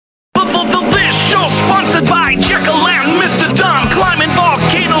Show sponsored by Jekyll and Mr. Dumb, climbing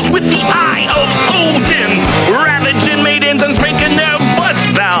volcanoes with the eye of Odin, ravaging maidens and spanking their butts.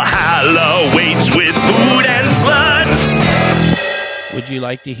 Valhalla waits with food and sluts. Would you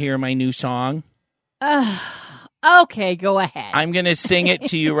like to hear my new song? Okay, go ahead. I'm going to sing it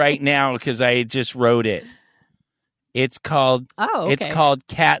to you right now because I just wrote it. It's called It's called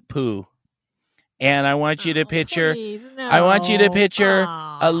Cat Poo. And I want you to picture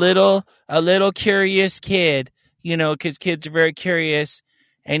a little curious kid, because kids are very curious,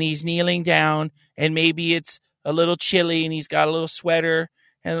 and he's kneeling down, and maybe it's a little chilly, and he's got a little sweater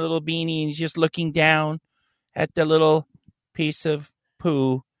and a little beanie, and he's just looking down at the little piece of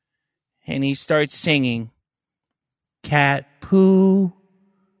poo, and he starts singing, "Cat poo,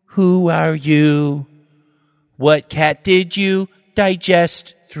 who are you? What cat did you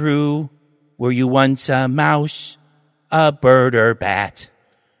digest through? Were you once a mouse, a bird, or bat?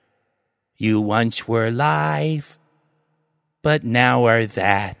 You once were live, but now are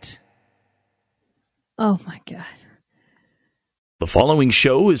that." Oh, my God. The following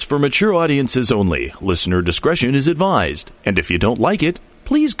show is for mature audiences only. Listener discretion is advised. And if you don't like it,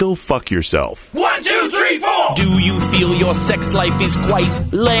 please go fuck yourself. 1, 2, 3, 4. Do you feel your sex life is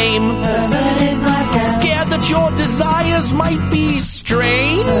quite lame? Scared that your desires might be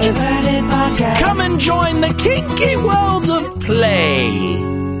strange? Come and join the kinky world of play.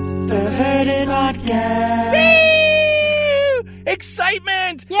 Perverted Podcast.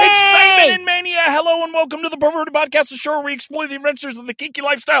 Excitement! Yay! Excitement and mania! Hello and welcome to the Perverted Podcast, the show where we explore the adventures of the kinky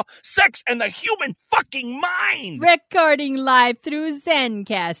lifestyle, sex, and the human fucking mind! Recording live through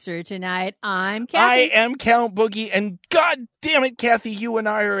Zencaster tonight. I'm Kathy. I am Count Boogie, and god damn it, Kathy, you and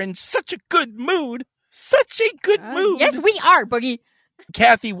I are in such a good mood. Such a good mood. Yes, we are, Boogie.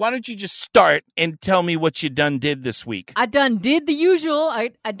 Kathy, why don't you just start and tell me what you done did this week? I done did the usual.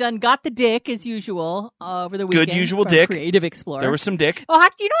 I done got the dick as usual over the weekend. Good usual from dick. Creative Explorer. There was some dick. Oh, I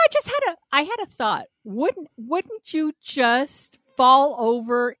had a thought. Wouldn't you just fall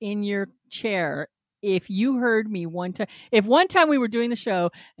over in your chair if you heard me one time? If one time we were doing the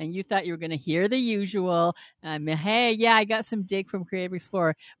show and you thought you were going to hear the usual, hey, yeah, I got some dick from Creative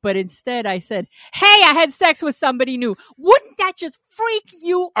Explorer, but instead I said, hey, I had sex with somebody new. Wouldn't that just freak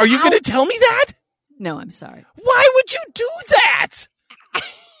you out? Are you going to tell me that? No, I'm sorry. Why would you do that? I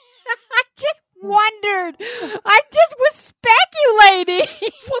just wondered. I just was speculating.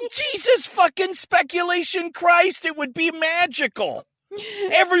 Well, Jesus fucking speculation Christ, it would be magical.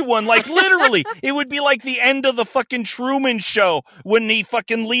 Everyone, like literally, it would be like the end of the fucking Truman Show when he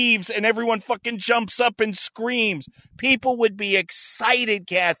fucking leaves and everyone fucking jumps up and screams. People would be excited,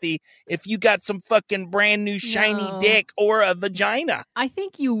 Kathy, if you got some fucking brand new shiny dick or a vagina. I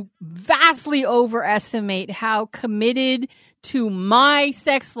think you vastly overestimate how committed to my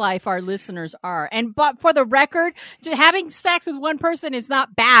sex life our listeners are. But for the record, just having sex with one person is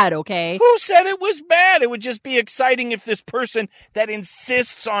not bad, okay? Who said it was bad? It would just be exciting if this person that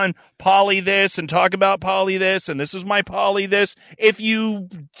insists on poly this and talk about poly this and this is my poly this, if you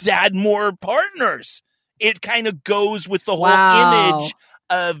had more partners. It kind of goes with the whole image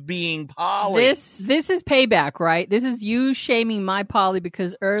of being poly. This is payback, right? This is you shaming my poly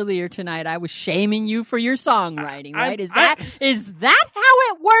because earlier tonight I was shaming you for your songwriting, right? Is that how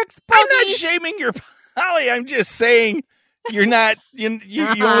it works, Boogie? I'm not shaming your poly. I'm just saying you're not. You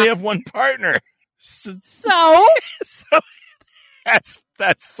only have one partner. So that's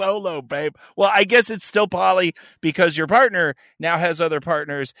solo, babe. Well, I guess it's still poly because your partner now has other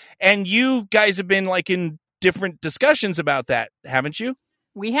partners, and you guys have been like in different discussions about that, haven't you?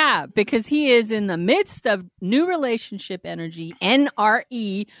 We have, because he is in the midst of new relationship energy,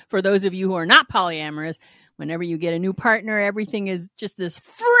 NRE, for those of you who are not polyamorous. Whenever you get a new partner, everything is just this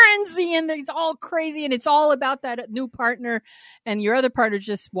frenzy and it's all crazy and it's all about that new partner, and your other partner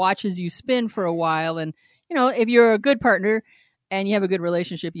just watches you spin for a while. And, if you're a good partner and you have a good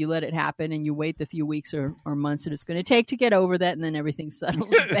relationship, you let it happen and you wait the few weeks or months that it's going to take to get over that, and then everything settles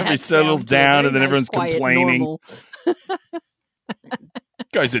back. It settles down and then everyone's complaining.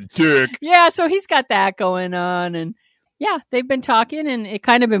 Guy's a dick. Yeah, so he's got that going on, and yeah, they've been talking, and it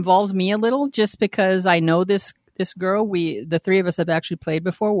kind of involves me a little, just because I know this girl. The three of us have actually played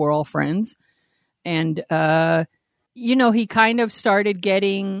before. We're all friends, and he kind of started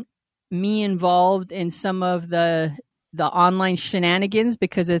getting me involved in some of the online shenanigans,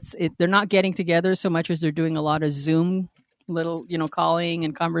 because they're not getting together so much as they're doing a lot of Zoom little calling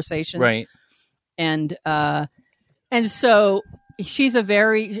and conversations, right? And so. She's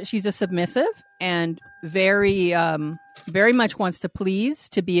a submissive and very much wants to please,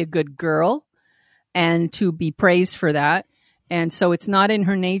 to be a good girl and to be praised for that. And so it's not in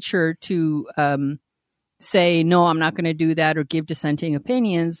her nature to say, no, I'm not going to do that or give dissenting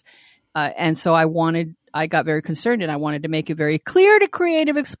opinions. And so I got very concerned, and I wanted to make it very clear to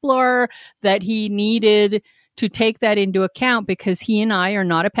Creative Explorer that he needed to take that into account, because he and I are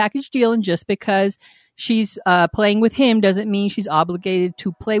not a package deal. And just because she's playing with him doesn't mean she's obligated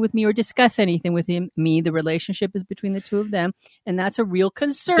to play with me or discuss anything with me. The relationship is between the two of them, and that's a real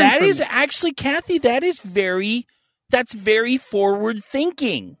concern. That is actually, Kathy, that's very forward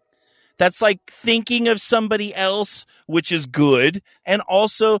thinking. That's like thinking of somebody else, which is good. And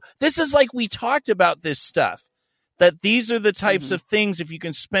also, this is like, we talked about this stuff, that these are the types of things, if you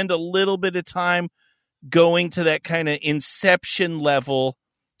can spend a little bit of time going to that kind of inception level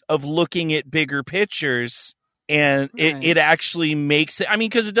of looking at bigger pictures, and it actually makes it, I mean,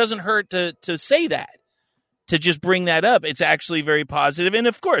 because it doesn't hurt to say that, to just bring that up. It's actually very positive. And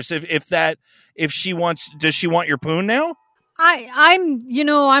of course, if she wants, does she want your poon now?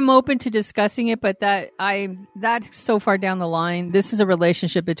 I'm open to discussing it, but that's so far down the line. This is a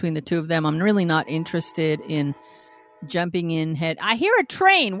relationship between the two of them. I'm really not interested in jumping in head. I hear a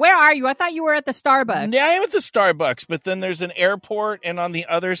train. Where are you? I thought you were at the Starbucks. Yeah, I am at the Starbucks, but then there's an airport, and on the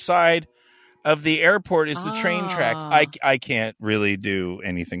other side of the airport is the train tracks. I can't really do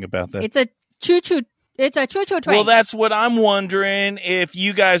anything about that. It's a choo-choo. It's a choo-choo train. Well, that's what I'm wondering, if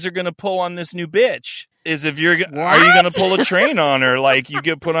you guys are going to pull on this new bitch. Is if are you going to pull a train on her? Like, you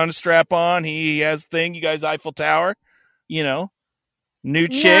get put on a strap on, he has thing, you guys Eiffel Tower, new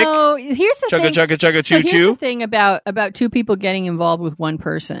chick. No, here's the thing. Chugga, chugga, so choo-choo. Here's the thing about two people getting involved with one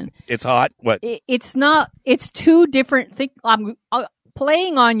person. It's hot. What? It's not. It's two different things. I'm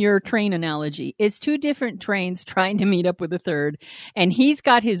playing on your train analogy. It's two different trains trying to meet up with a third, and he's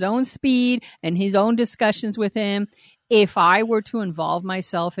got his own speed and his own discussions with him. If I were to involve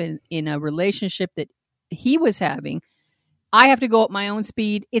myself in a relationship that he was having, I have to go at my own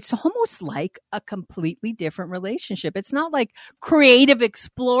speed. It's almost like a completely different relationship. It's not like Creative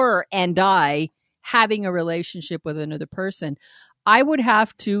Explorer and I having a relationship with another person. I would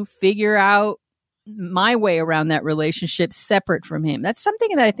have to figure out my way around that relationship separate from him. That's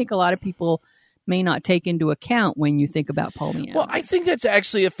something that I think a lot of people may not take into account when you think about polyamory. Well, I think that's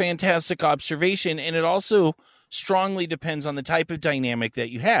actually a fantastic observation, and it also strongly depends on the type of dynamic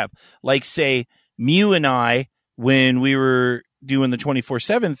that you have. Like, say, Mew and I, when we were doing the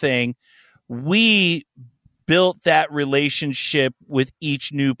 24/7 thing, we built that relationship with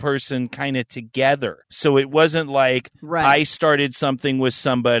each new person kind of together. So it wasn't like I started something with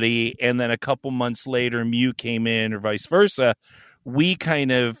somebody and then a couple months later Mew came in, or vice versa. We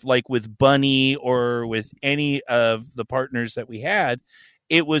kind of, like with Bunny or with any of the partners that we had,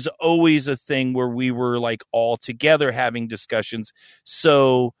 it was always a thing where we were like all together having discussions.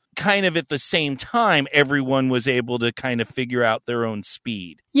 So kind of at the same time, everyone was able to kind of figure out their own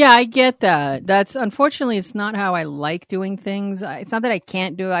speed. Yeah, I get that. That's, unfortunately, it's not how I like doing things. It's not that I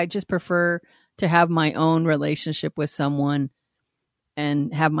can't do it. I just prefer to have my own relationship with someone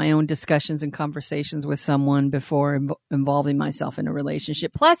and have my own discussions and conversations with someone before involving myself in a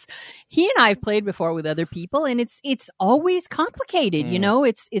relationship. Plus, he and I have played before with other people, and it's always complicated.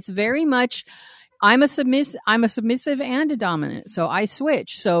 It's very much, I'm a submissive and a dominant, so I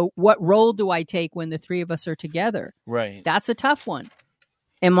switch. So what role do I take when the three of us are together? Right. That's a tough one.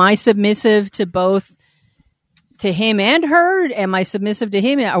 Am I submissive to both, to him and her? Am I submissive to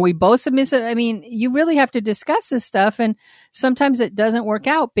him? Are we both submissive? I mean, you really have to discuss this stuff, and sometimes it doesn't work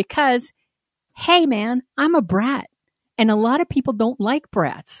out because, hey man, I'm a brat, and a lot of people don't like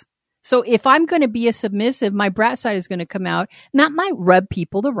brats. So if I'm going to be a submissive, my brat side is going to come out, and that might rub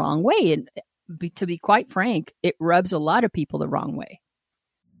people the wrong way. And to be quite frank, it rubs a lot of people the wrong way.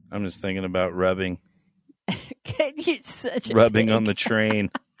 I'm just thinking about rubbing. You're such a rubbing pig. on the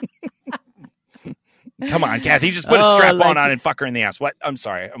train. Come on, Kathy, just put a strap on and fuck her in the ass. What? I'm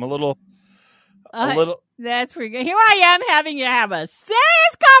sorry. I'm a little. That's pretty good. Here I am having you have a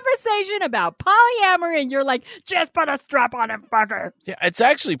serious conversation about polyamory, and you're like, just put a strap on and fuck her. Yeah, it's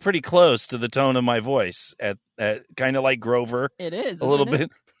actually pretty close to the tone of my voice, at kind of like Grover. It is a little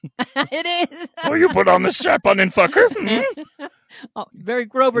bit. It is. Will you put on the strap on and fuck her? Oh, very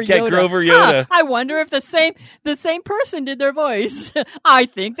Grover Okay, Yoda. Grover Yoda. I wonder if the same person did their voice. I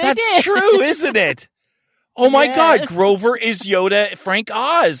think they did. That's true, isn't it? Oh my Yes. God, Grover is Yoda, Frank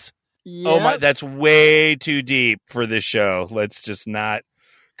Oz. Yep. Oh my, that's way too deep for this show. Let's just not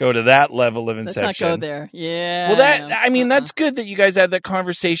go to that level of inception. Let's not go there. Yeah. Well, that's good that you guys had that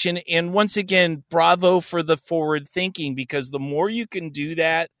conversation. And once again, bravo for the forward thinking, because the more you can do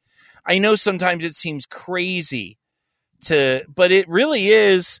that, I know sometimes it seems crazy but it really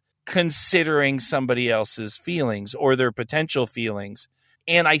is considering somebody else's feelings or their potential feelings.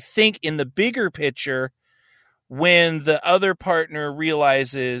 And I think in the bigger picture, when the other partner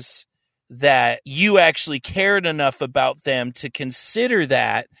realizes that you actually cared enough about them to consider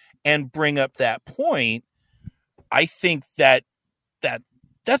that and bring up that point, I think that's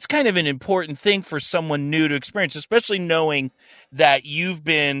kind of an important thing for someone new to experience, especially knowing that you've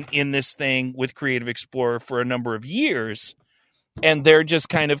been in this thing with Creative Explorer for a number of years, and they're just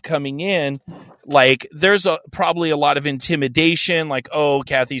kind of coming in. Like, there's probably a lot of intimidation, like, oh,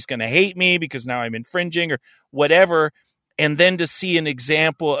 Kathy's going to hate me because now I'm infringing or whatever. And then to see an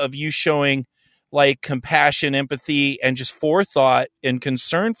example of you showing like compassion, empathy, and just forethought and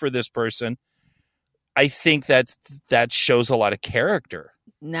concern for this person, I think that shows a lot of character.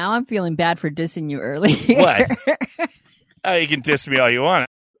 Now I'm feeling bad for dissing you earlier. What? You can diss me all you want.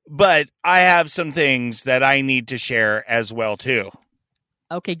 But I have some things that I need to share as well, too.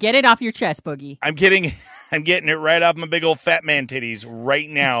 Okay, get it off your chest, Boogie. I'm getting it right off my big old fat man titties right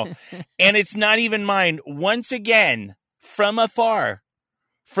now. And it's not even mine. Once again, from afar,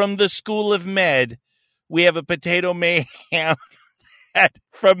 from the School of Med, we have a potato mayhem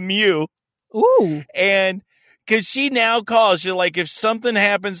from Mew. Ooh. And because she now calls, she's like, if something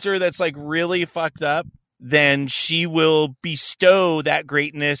happens to her that's like really fucked up, then she will bestow that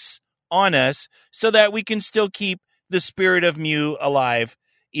greatness on us so that we can still keep the spirit of Mew alive,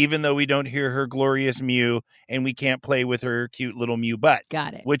 even though we don't hear her glorious Mew and we can't play with her cute little Mew butt.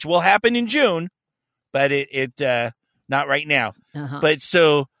 Got it. Which will happen in June, but it not right now. Uh-huh. But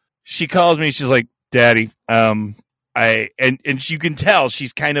so she calls me, she's like, Daddy, and you can tell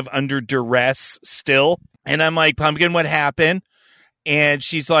she's kind of under duress still. And I'm like, Pumpkin, what happened? And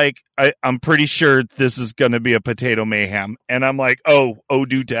she's like, I'm pretty sure this is going to be a potato mayhem. And I'm like, oh,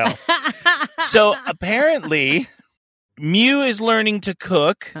 do tell. So apparently Mew is learning to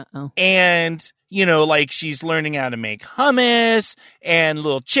cook. Uh-oh. And, you know, like she's learning how to make hummus and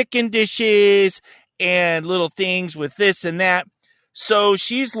little chicken dishes and little things with this and that. So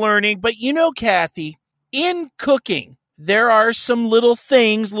she's learning. But, you know, Kathy, in cooking, there are some little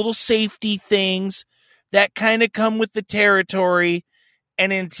things, little safety things that kind of come with the territory.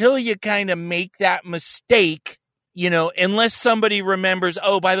 And until you kind of make that mistake, you know, unless somebody remembers,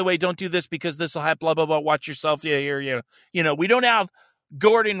 oh, by the way, don't do this because this will have blah, blah, blah, watch yourself. Yeah, you know, we don't have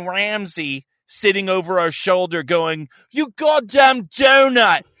Gordon Ramsay sitting over our shoulder going, you goddamn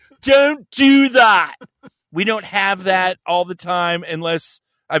donut, don't do that. We don't have that all the time unless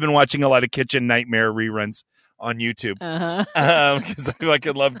I've been watching a lot of Kitchen Nightmare reruns on YouTube. Because I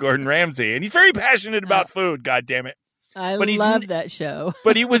can love Gordon Ramsay. And he's very passionate about food, God damn it. I love that show.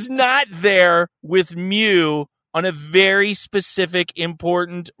 But he was not there with Mew on a very specific,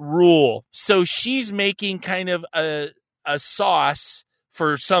 important rule. So she's making kind of a sauce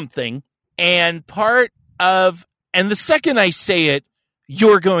for something. And the second I say it,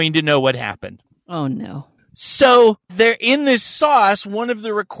 you're going to know what happened. Oh, no. So there, in this sauce, one of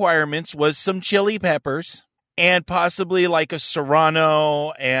the requirements was some chili peppers and possibly like a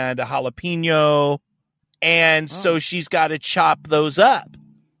serrano and a jalapeno. And so she's got to chop those up.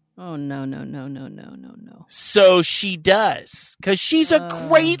 Oh, no. So she does, because she's a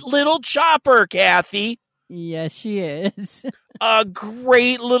great little chopper, Kathy. Yes, she is. A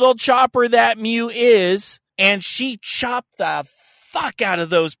great little chopper that Mew is. And she chopped the fuck out of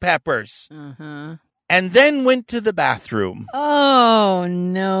those peppers. Uh-huh. And then went to the bathroom. Oh,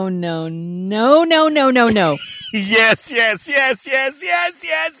 no. Yes.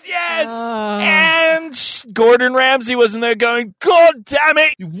 And Gordon Ramsay wasn't there going, God damn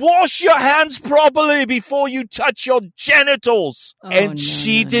it, wash your hands properly before you touch your genitals. And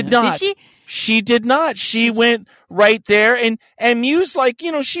she did not. Did she? She did not. She went right there, and Mew's like,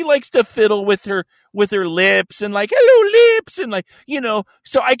 you know, she likes to fiddle with her lips and like, hello lips, and like, you know,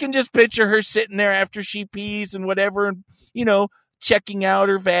 so I can just picture her sitting there after she pees and whatever, and, you know, checking out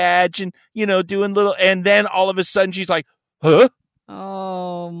her vag and, you know, doing little, and then all of a sudden she's like, huh?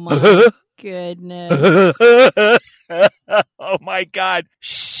 Oh my goodness. Oh my God.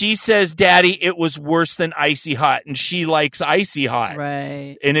 She says, Daddy, it was worse than icy hot, and she likes icy hot.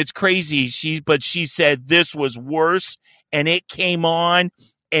 Right. And it's crazy. But she said this was worse, and it came on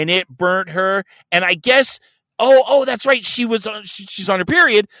and it burnt her. And I guess, oh, that's right. She's on her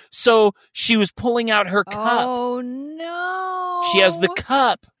period. So she was pulling out her cup. Oh no. She has the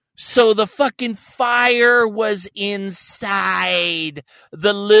cup. So the fucking fire was inside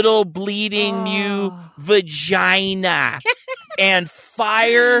the little bleeding Mew vagina. And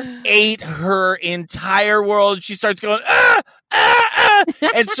fire ate her entire world. She starts going, ah.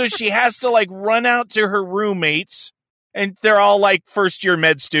 And so she has to like run out to her roommates And they're all like first year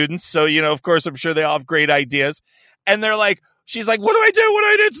med students. So, of course, I'm sure they all have great ideas. And they're like, she's like, what do I do? What do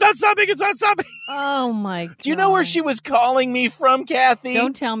I do? It's not stopping. It's not stopping. Oh, my God. Do you know where she was calling me from, Kathy?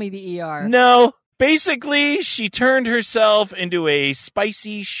 Don't tell me the ER. No. Basically, she turned herself into a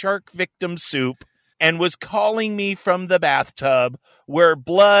spicy shark victim soup and was calling me from the bathtub where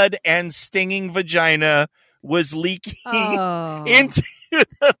blood and stinging vagina was leaking into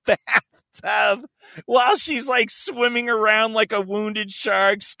the bathtub while she's like swimming around like a wounded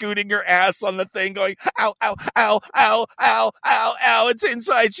shark, scooting her ass on the thing going, ow, ow, ow, ow, ow, ow, ow. It's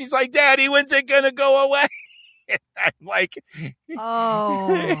inside. She's like, Daddy, when's it going to go away? And I'm like,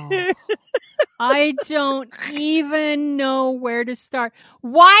 oh, I don't even know where to start.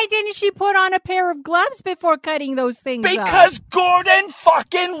 Why didn't she put on a pair of gloves before cutting those things because up? Gordon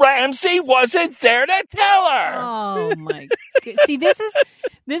fucking Ramsay wasn't there to tell her. Oh my God. See, this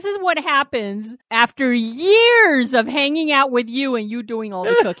is what happens after years of hanging out with you and you doing all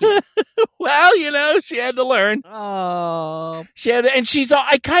the cooking. Well, she had to learn. Oh. And she's all,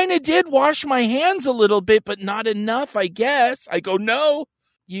 I kind of did wash my hands a little bit, but not enough, I guess. I go, no,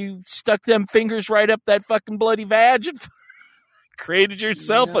 you stuck them fingers right up that fucking bloody vag and created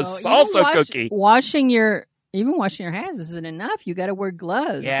yourself a salsa cookie. Even washing your hands isn't enough. You got to wear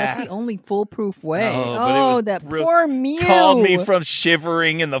gloves. Yeah. That's the only foolproof way. That real, poor Mew. Called me from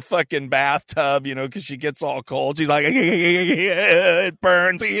shivering in the fucking bathtub, because she gets all cold. She's like, it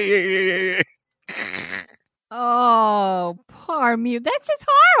burns. Oh, poor Mew. That's just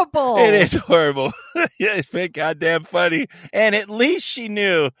horrible. It is horrible. Yeah, it's been goddamn funny. And at least she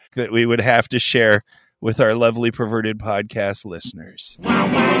knew that we would have to share with our lovely Perverted Podcast listeners.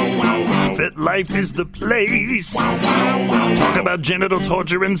 FetLife is the place. Talk about genital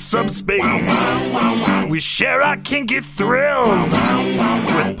torture in subspace. We share our kinky thrills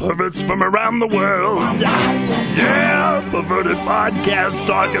with perverts from around the world. Yeah, Perverted Podcast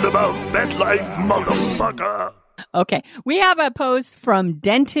talking about FetLife, motherfucker. Okay, we have a post from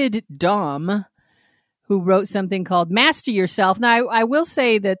Dented Dom, who wrote something called Master Yourself. Now, I will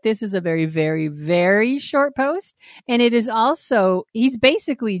say that this is a very, very, very short post. And it is also, he's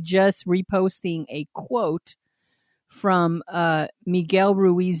basically just reposting a quote from Miguel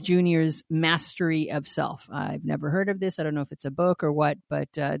Ruiz Jr.'s Mastery of Self. I've never heard of this. I don't know if it's a book or what, but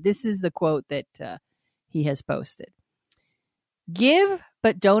this is the quote that he has posted. Give,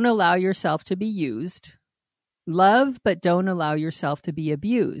 but don't allow yourself to be used. Love, but don't allow yourself to be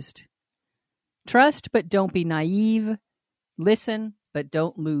abused. Trust, but don't be naive. Listen, but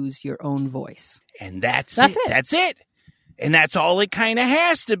don't lose your own voice. And that's it. That's it. And that's all it kind of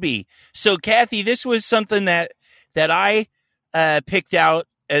has to be. So, Kathy, this was something that I picked out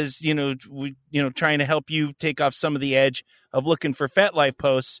as, trying to help you take off some of the edge of looking for FetLife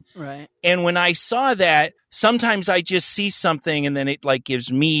posts. Right. And when I saw that, sometimes I just see something and then it like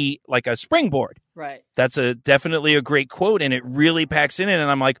gives me like a springboard. Right. That's definitely a great quote, and it really packs in it. And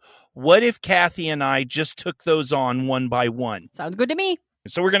I'm like, what if Kathy and I just took those on one by one? Sounds good to me.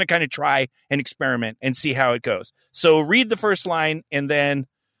 So we're going to kind of try and experiment and see how it goes. So read the first line, and then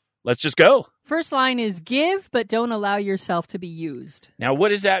let's just go. First line is give, but don't allow yourself to be used. Now, what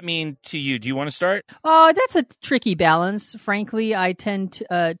does that mean to you? Do you want to start? Oh, that's a tricky balance. Frankly, I tend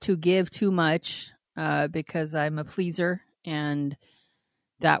to give too much because I'm a pleaser, and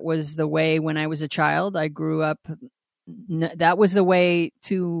that was the way when I was a child. I grew up. That was the way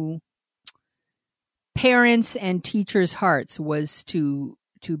to parents and teachers' hearts, was to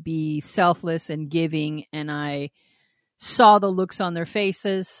be selfless and giving. And I saw the looks on their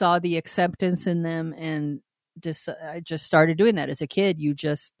faces, saw the acceptance in them, and I just started doing that. As a kid, you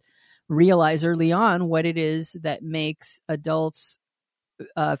just realize early on what it is that makes adults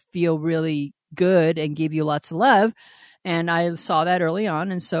feel really good and give you lots of love. And I saw that early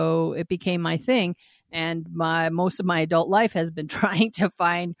on, and so it became my thing. And most of my adult life has been trying to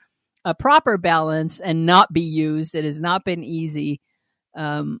find a proper balance and not be used. It has not been easy.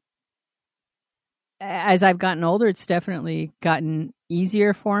 As I've gotten older, it's definitely gotten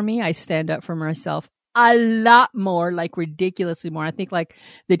easier for me. I stand up for myself a lot more, like ridiculously more. I think like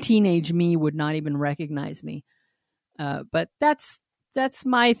the teenage me would not even recognize me. But that's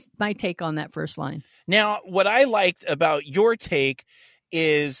my take on that first line. Now, what I liked about your take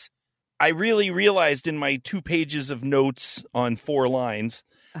is I really realized in my 2 pages of notes on 4 lines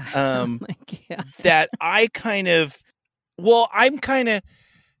Oh my God. that I'm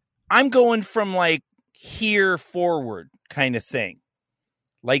going from like here forward kind of thing.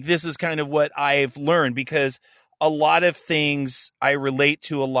 Like this is kind of what I've learned, because a lot of things I relate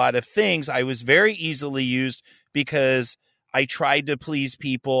to, a lot of things I was very easily used because I tried to please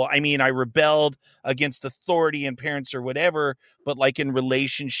people. I mean, I rebelled against authority and parents or whatever, but like in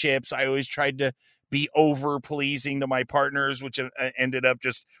relationships, I always tried to be over pleasing to my partners, which ended up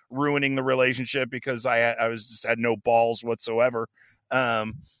just ruining the relationship because I was just had no balls whatsoever.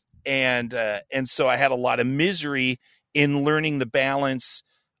 And so I had a lot of misery in learning the balance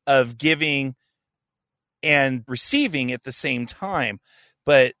of giving and receiving at the same time.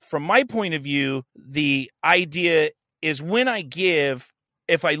 But from my point of view, the idea is when I give,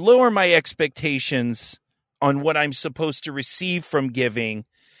 if I lower my expectations on what I'm supposed to receive from giving,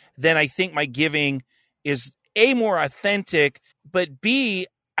 then I think my giving is A, more authentic, but B,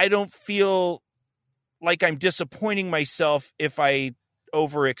 I don't feel like I'm disappointing myself if I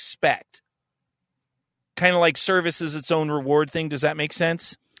over expect. Kind of like service is its own reward thing. Does that make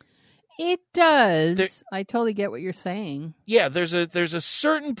sense? It does. I totally get what you're saying. Yeah, there's a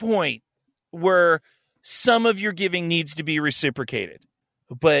certain point where some of your giving needs to be reciprocated.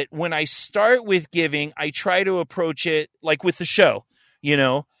 But when I start with giving, I try to approach it like with the show,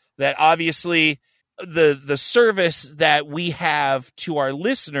 that obviously the service that we have to our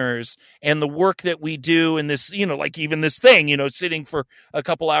listeners and the work that we do in this, like even this thing, sitting for a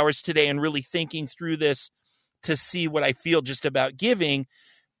couple hours today and really thinking through this to see what I feel just about giving,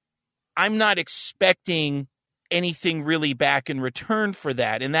 I'm not expecting anything really back in return for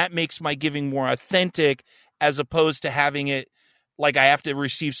that. And that makes my giving more authentic as opposed to having it like I have to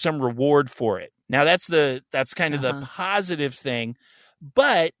receive some reward for it. Now that's kind of the positive thing.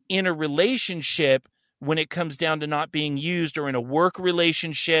 But in a relationship, when it comes down to not being used, or in a work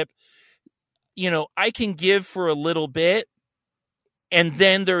relationship, I can give for a little bit, and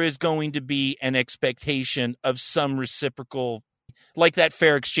then there is going to be an expectation of some reciprocal, like that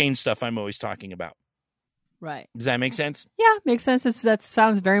fair exchange stuff I'm always talking about. Right. Does that make sense? Yeah, makes sense. That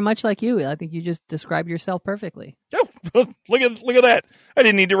sounds very much like you. I think you just described yourself perfectly. Oh, look at that. I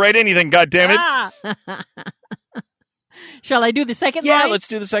didn't need to write anything, God damn it. Ah! Shall I do the second line? Yeah, let's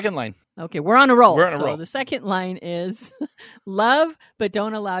do the second line. Okay, we're on a roll. We're on a roll. The second line is love, but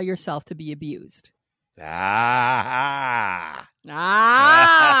don't allow yourself to be abused. Ah.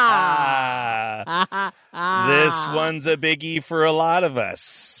 This one's a biggie for a lot of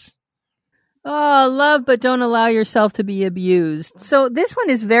us. Oh, love, but don't allow yourself to be abused. So this one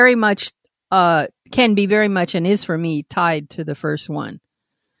is very much, can be very much, and is for me, tied to the first one.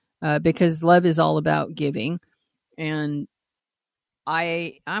 Because love is all about giving. And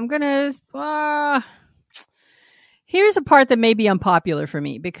I'm going to, here's a part that may be unpopular for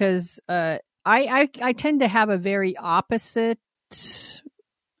me, because I tend to have a very opposite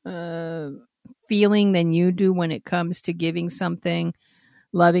feeling than you do when it comes to giving something,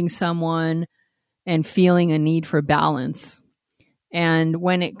 loving someone, and feeling a need for balance. And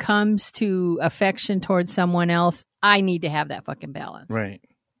when it comes to affection towards someone else, I need to have that fucking balance. Right.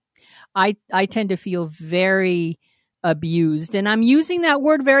 I tend to feel very abused, and I'm using that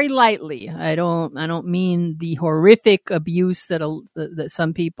word very lightly. I don't mean the horrific abuse that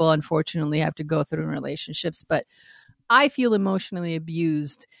some people unfortunately have to go through in relationships, but I feel emotionally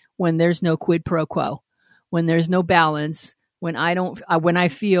abused when there's no quid pro quo, when there's no balance, when I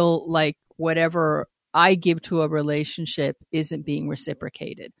feel like whatever I give to a relationship isn't being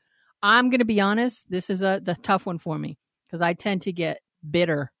reciprocated. I'm going to be honest, this is the tough one for me, because I tend to get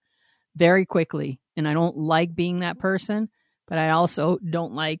bitter very quickly, and I don't like being that person, but I also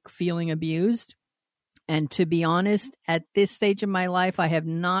don't like feeling abused. And to be honest, at this stage of my life, I have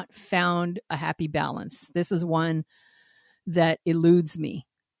not found a happy balance. This is one that eludes me.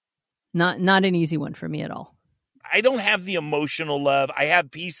 Not an easy one for me at all. I don't have the emotional love. I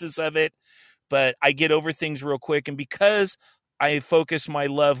have pieces of it, but I get over things real quick. And because I focus my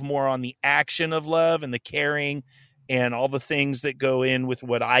love more on the action of love and the caring and all the things that go in with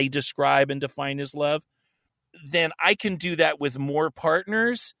what I describe and define as love, then I can do that with more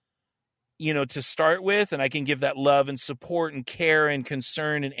partners, to start with, and I can give that love and support and care and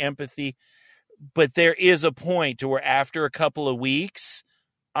concern and empathy. But there is a point to where after a couple of weeks,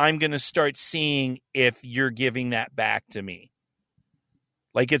 I'm going to start seeing if you're giving that back to me.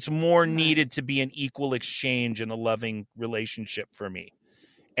 Like, it's more needed to be an equal exchange in a loving relationship for me.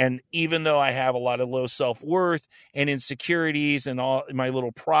 And even though I have a lot of low self-worth and insecurities and all my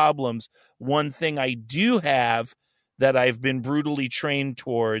little problems, one thing I do have that I've been brutally trained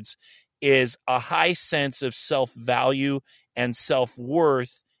towards is a high sense of self-value and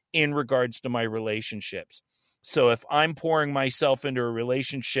self-worth in regards to my relationships. So if I'm pouring myself into a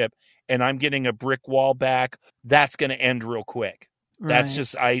relationship and I'm getting a brick wall back, that's going to end real quick. Right. That's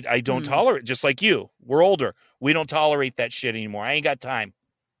just, I don't tolerate, just like you. We're older. We don't tolerate that shit anymore. I ain't got time.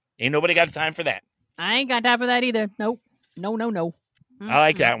 Ain't nobody got time for that. I ain't got time for that either. Nope. No, no, no. I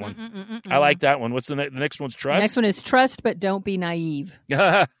like that one. I like that one. What's the next one's trust? Next one is trust, but don't be naive.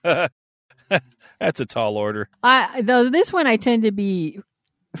 That's a tall order. Though this one I tend to be,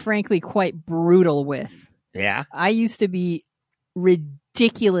 frankly, quite brutal with. Yeah. I used to be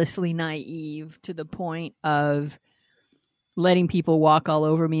ridiculously naive to the point of letting people walk all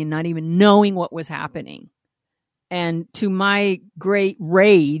over me and not even knowing what was happening. And to my great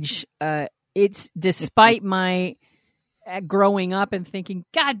rage, it's despite my growing up and thinking,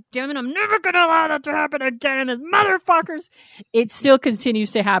 God damn it, I'm never going to allow that to happen again, as motherfuckers. It still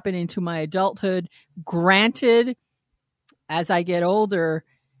continues to happen into my adulthood. Granted, as I get older,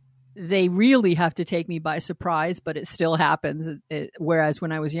 they really have to take me by surprise, but it still happens. Whereas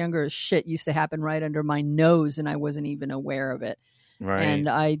when I was younger, shit used to happen right under my nose and I wasn't even aware of it. Right. And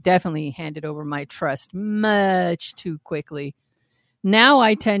I definitely handed over my trust much too quickly. Now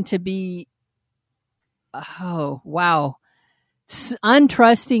I tend to be,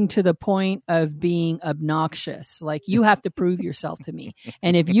 untrusting to the point of being obnoxious. Like, you have to prove yourself to me.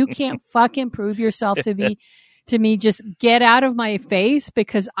 And if you can't fucking prove yourself to me, just get out of my face,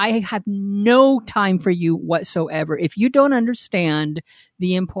 because I have no time for you whatsoever. If you don't understand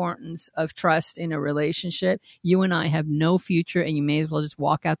the importance of trust in a relationship, you and I have no future, and you may as well just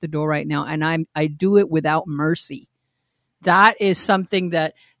walk out the door right now. And I do it without mercy. That is something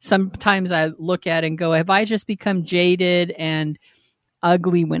that sometimes I look at and go, have I just become jaded and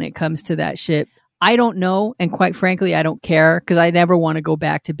ugly when it comes to that shit? I don't know. And quite frankly, I don't care, because I never want to go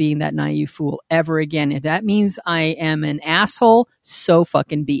back to being that naive fool ever again. If that means I am an asshole, so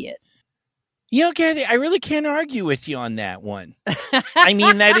fucking be it. You know, Kathy, I really can't argue with you on that one. I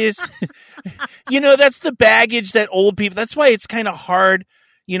mean, that is, that's the baggage that old people, that's why it's kind of hard.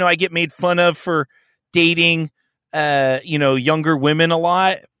 I get made fun of for dating, younger women a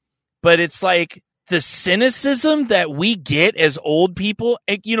lot, but it's like, the cynicism that we get as old people,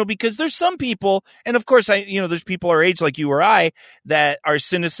 because there's some people, and of course, there's people our age like you or I, that our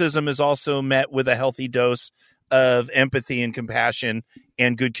cynicism is also met with a healthy dose of empathy and compassion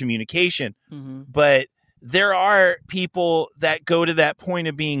and good communication. Mm-hmm. But there are people that go to that point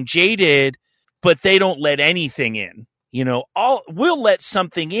of being jaded, but they don't let anything in. We'll let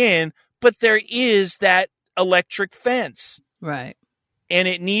something in, but there is that electric fence. Right. And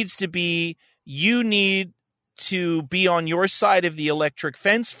it needs to be, you need to be on your side of the electric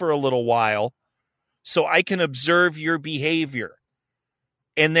fence for a little while so I can observe your behavior.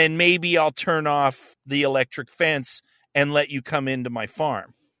 And then maybe I'll turn off the electric fence and let you come into my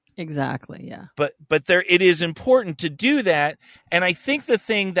farm. Exactly, yeah. But it is important to do that. And I think the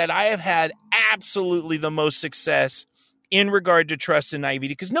thing that I have had absolutely the most success in regard to trust and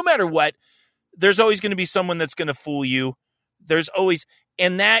naivety, because no matter what, there's always going to be someone that's going to fool you. There's always,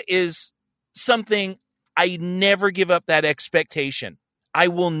 and that is something I never give up, that expectation. I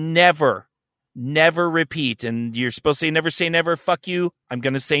will never repeat. And you're supposed to say never, fuck you. I'm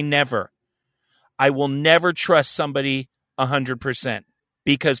going to say never. I will never trust somebody 100%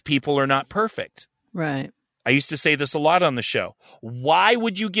 because people are not perfect. Right. I used to say this a lot on the show. Why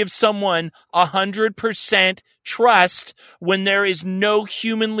would you give someone 100% trust when there is no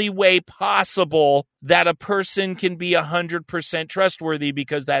humanly way possible that a person can be 100% trustworthy,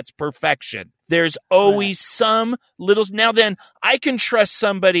 because that's perfection. There's always some little. Now then, I can trust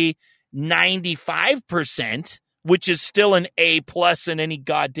somebody 95%, which is still an A+ in any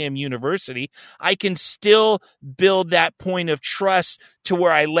goddamn university. I can still build that point of trust to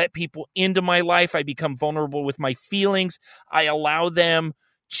where I let people into my life. I become vulnerable with my feelings. I allow them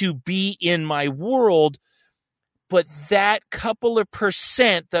to be in my world. But that couple of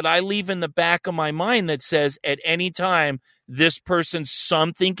percent that I leave in the back of my mind that says at any time, this person,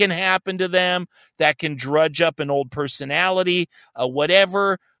 something can happen to them that can drudge up an old personality,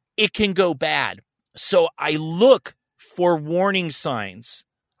 whatever, it can go bad. So I look for warning signs.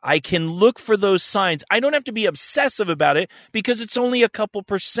 I can look for those signs. I don't have to be obsessive about it because it's only a couple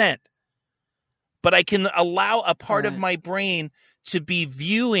percent. But I can allow a part of my brain to be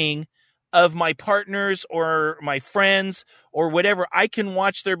viewing of my partners or my friends or whatever. I can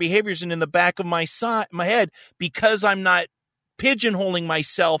watch their behaviors, and in the back of my head, because I'm not pigeonholing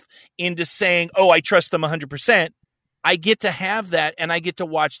myself into saying, oh, I trust them 100%. I get to have that, and I get to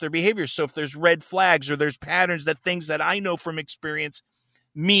watch their behavior. So if there's red flags or there's patterns, that things that I know from experience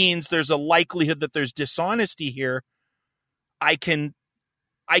means there's a likelihood that there's dishonesty here, I can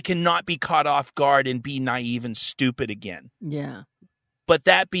not be caught off guard and be naive and stupid again. Yeah. But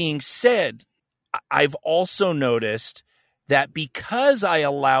that being said, I've also noticed that because I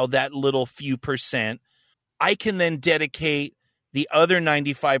allow that little few percent, I can then dedicate the other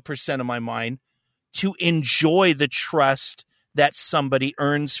 95% of my mind to enjoy the trust that somebody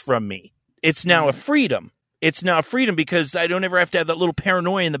earns from me. It's now a freedom. It's now a freedom because I don't ever have to have that little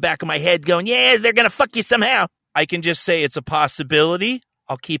paranoia in the back of my head going, yeah, they're going to fuck you somehow. I can just say it's a possibility.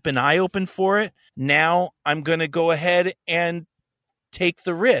 I'll keep an eye open for it. Now I'm going to go ahead and take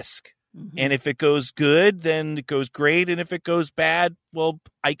the risk. Mm-hmm. And if it goes good, then it goes great. And if it goes bad, well,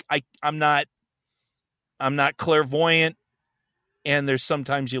 I'm not clairvoyant, and there's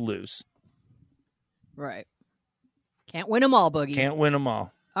sometimes you lose. Right. Can't win them all, Boogie. Can't win them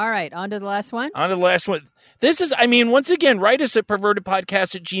all. All right, on to the last one. On to the last one. This is, once again, write us at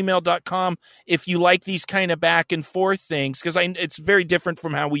pervertedpodcast@gmail.com if you like these kind of back and forth things, because it's very different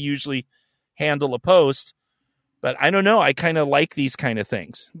from how we usually handle a post. But I don't know. I kind of like these kind of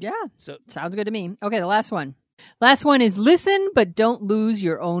things. Yeah, so sounds good to me. Okay, the last one. Last one is listen, but don't lose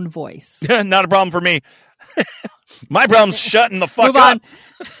your own voice. Not a problem for me. My problem's shutting the fuck up.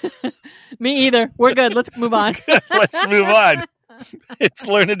 Me either. We're good. Let's move on. Let's move on. It's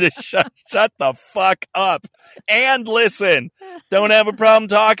learning to shut the fuck up and listen. Don't have a problem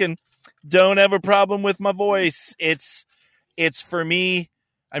talking. Don't have a problem with my voice. It's for me.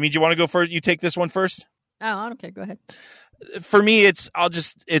 Do you want to go first? You take this one first? Oh, okay. Go ahead. For me, it's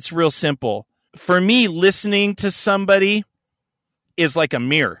real simple. For me, listening to somebody is like a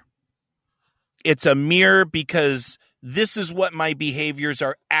mirror. It's a mirror because this is what my behaviors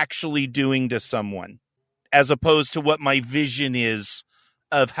are actually doing to someone, as opposed to what my vision is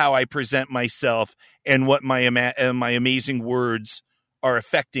of how I present myself and what my amazing words are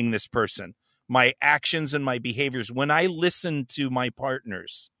affecting this person. My actions and my behaviors. When I listen to my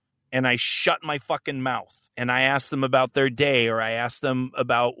partners and I shut my fucking mouth and I ask them about their day, or I ask them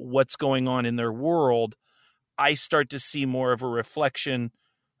about what's going on in their world, I start to see more of a reflection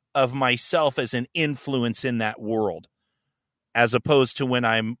of myself as an influence in that world, as opposed to when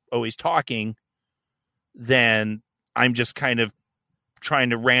I'm always talking, then I'm just kind of trying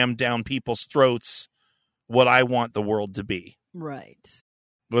to ram down people's throats what I want the world to be. Right.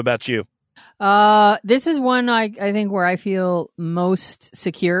 What about you? This is one I think where I feel most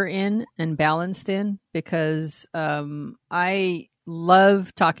secure in and balanced in, because I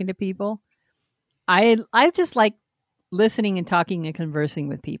love talking to people. I just like listening and talking and conversing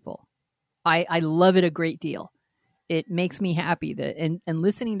with people. I love it a great deal. It makes me happy and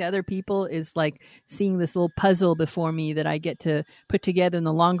listening to other people is like seeing this little puzzle before me that I get to put together. And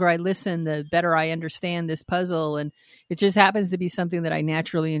the longer I listen, the better I understand this puzzle. And it just happens to be something that I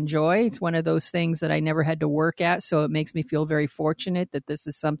naturally enjoy. It's one of those things that I never had to work at. So it makes me feel very fortunate that this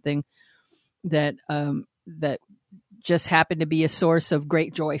is something that, that just happened to be a source of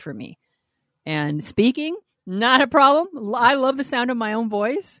great joy for me. And speaking, not a problem. I love the sound of my own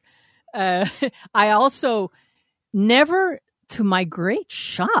voice. I also never, to my great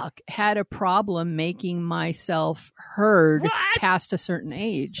shock, had a problem making myself heard past a certain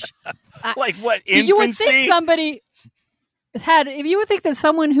age. Like what? Infancy? You would think somebody you would think that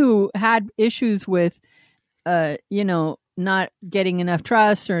someone who had issues with, not getting enough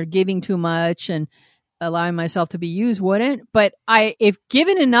trust or giving too much and allowing myself to be used wouldn't. But if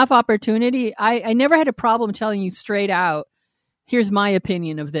given enough opportunity, I never had a problem telling you straight out, here's my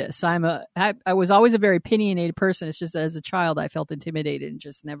opinion of this. I was always a very opinionated person. It's just that as a child, I felt intimidated and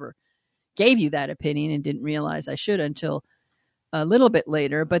just never gave you that opinion and didn't realize I should until a little bit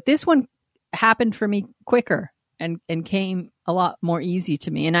later. But this one happened for me quicker and came a lot more easy to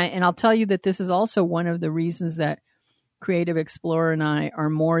me. And I'll tell you that this is also one of the reasons that Creative Explorer and I are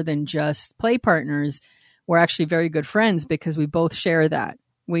more than just play partners. We're actually very good friends because we both share that.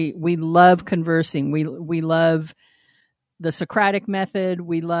 We love conversing. We love the Socratic method.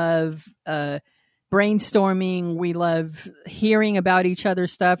 We love brainstorming. We love hearing about each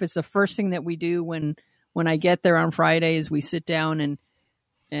other's stuff. It's the first thing that we do when I get there on Fridays. We sit down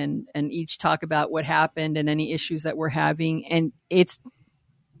and each talk about what happened and any issues that we're having. And it's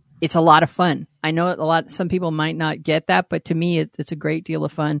a lot of fun. I know some people might not get that, but to me, it's a great deal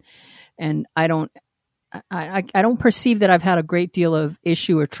of fun. And I don't perceive that I've had a great deal of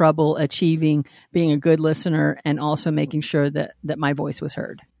issue or trouble achieving being a good listener and also making sure that my voice was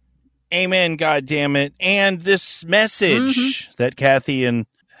heard. Amen, God damn it. And this message that Kathy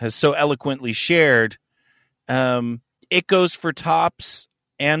has so eloquently shared, it goes for tops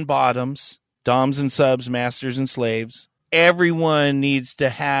and bottoms, doms and subs, masters and slaves. Everyone needs to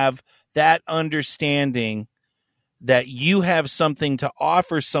have that understanding that you have something to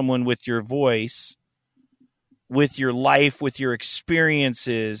offer someone with your voice, with your life, with your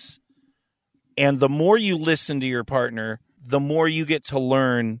experiences. And the more you listen to your partner, the more you get to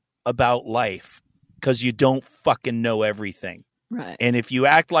learn about life, because you don't fucking know everything. Right. And if you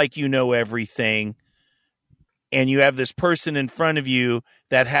act like you know everything and you have this person in front of you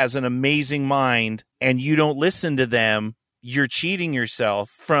that has an amazing mind and you don't listen to them, you're cheating yourself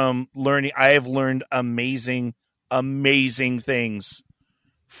from learning. I have learned amazing things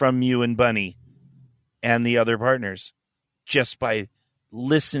from you and Bunny and the other partners just by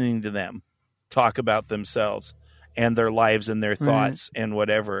listening to them talk about themselves and their lives and their thoughts and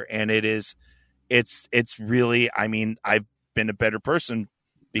whatever. And it's really, I mean, I've been a better person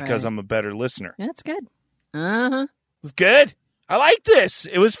because I'm a better listener. That's good. Uh-huh. It was good. I like this.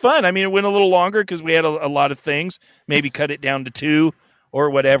 It was fun. I mean, it went a little longer because we had a lot of things. Maybe cut it down to 2 or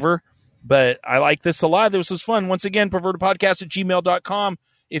whatever. But I like this a lot. This was fun. Once again, pervertedpodcast@gmail.com.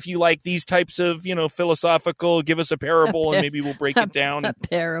 If you like these types of, philosophical, give us a parable and maybe we'll break it down, A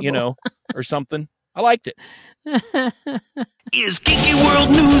parable. Or something. I liked it. Is Kinky World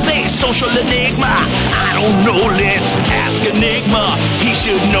News a social enigma? I don't know, let's ask Enigma. He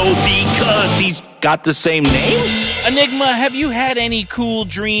should know because he's got the same name. Enigma, have you had any cool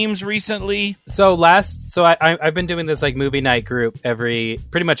dreams recently? I've been doing this like movie night group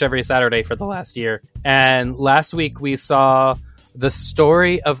pretty much every Saturday for the last year. And last week we saw The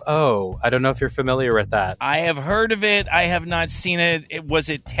Story of O. I don't know if you're familiar with that. I have heard of it. I have not seen it. Was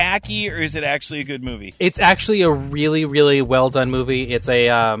it tacky or is it actually a good movie? It's actually a really, really well done movie. It's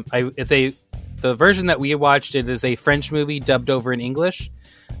the version that we watched. It is a French movie dubbed over in English,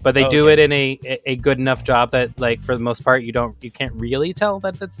 but they do it in a good enough job that, like, for the most part, you can't really tell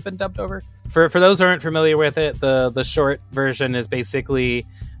that it's been dubbed over. For those who aren't familiar with it, the short version is basically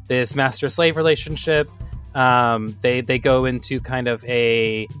this master-slave relationship. They go into kind of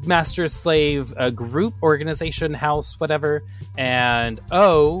a master-slave group, organization, house, whatever. And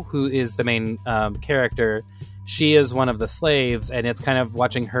O, who is the main character, she is one of the slaves, and it's kind of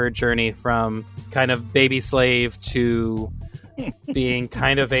watching her journey from kind of baby slave to being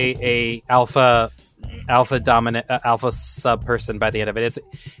kind of a alpha dominant alpha sub person by the end of it.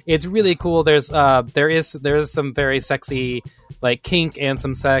 It's really cool. There is some very sexy like kink and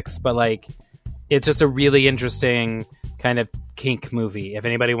some sex, but like it's just a really interesting kind of kink movie. If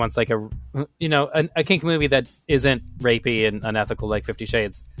anybody wants like a kink movie that isn't rapey and unethical like 50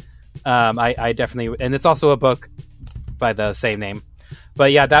 Shades, I definitely, and it's also a book by the same name.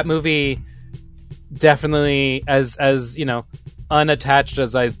 But yeah, that movie definitely, as unattached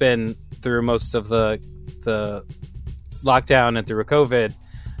as I've been through most of the lockdown and through COVID,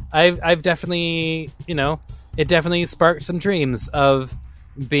 I've definitely, it definitely sparked some dreams of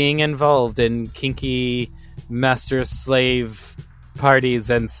being involved in kinky master slave parties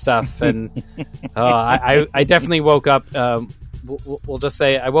and stuff. And I definitely woke up, we'll just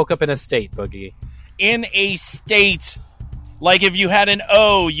say I woke up in a state, Boogie. In a state, like if you had an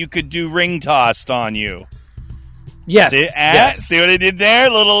O, you could do ring tossed on you. Yes. See what I did there?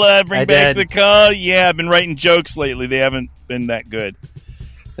 A little bring back the call. Yeah, I've been writing jokes lately. They haven't been that good.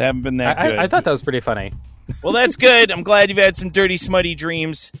 They haven't been that good. I thought that was pretty funny. Well, that's good. I'm glad you've had some dirty, smutty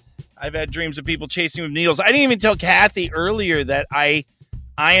dreams. I've had dreams of people chasing with needles. I didn't even tell Kathy earlier that I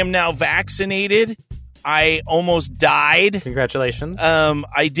am now vaccinated. I almost died. Congratulations.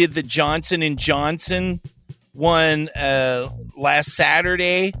 I did the Johnson & Johnson one last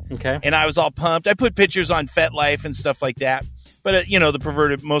Saturday. Okay. And I was all pumped. I put pictures on FetLife and stuff like that. But,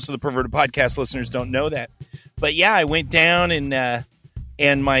 most of the Perverted Podcast listeners don't know that. But, yeah, I went down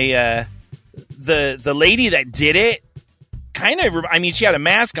and my the lady that did it kind of, she had a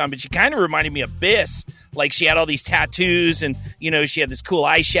mask on, but she kind of reminded me of Biss. Like, she had all these tattoos and, she had this cool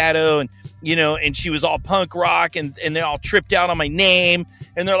eyeshadow and, and she was all punk rock and they all tripped out on my name.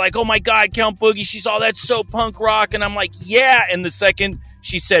 And they're like, oh, my God, Count Boogie. She's all, that's so punk rock. And I'm like, yeah. And the second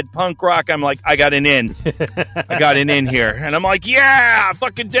she said punk rock, I'm like, I got an in. I got an in here. And I'm like, yeah,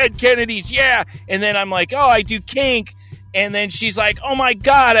 fucking Dead Kennedys, yeah. And then I'm like, oh, I do kink. And then she's like, oh, my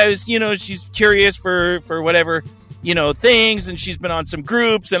God. I was, she's curious for whatever, things. And she's been on some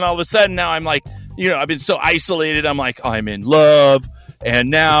groups. And all of a sudden now I'm like, I've been so isolated. I'm like, I'm in love. And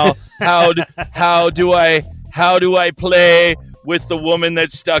now how do I play with the woman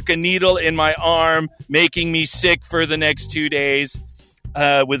that stuck a needle in my arm, making me sick for the next 2 days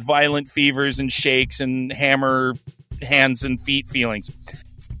with violent fevers and shakes and hammer hands and feet feelings.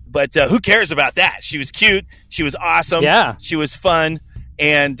 But who cares about that? She was cute. She was awesome. Yeah. She was fun.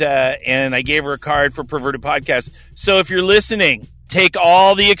 And I gave her a card for Perverted Podcast. So if you're listening, take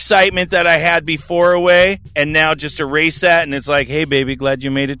all the excitement that I had before away and now just erase that. And it's like, hey, baby, glad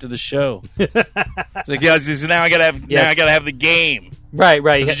you made it to the show. It's like, yeah, so now I gotta have the game. Right.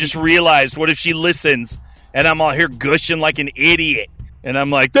 I just realized, what if she listens and I'm all here gushing like an idiot? And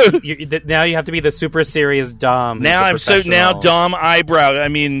I'm like, dude. Now you have to be the super serious Dom. Now I'm so Dom eyebrow. I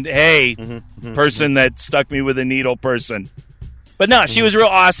mean, hey, person that stuck me with a needle person. But no, she was real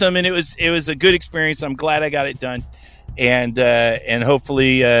awesome, and it was a good experience. I'm glad I got it done, and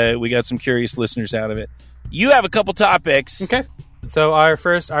hopefully we got some curious listeners out of it. You have a couple topics. Okay. So our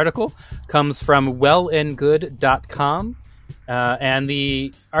first article comes from wellandgood.com. And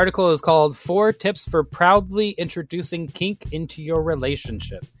the article is called 4 Tips for Proudly Introducing Kink into Your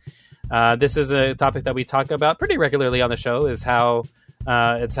Relationship. This is a topic that we talk about pretty regularly on the show, is how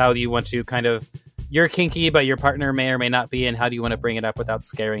it's how you want to kind of, you're kinky, but your partner may or may not be, and how do you want to bring it up without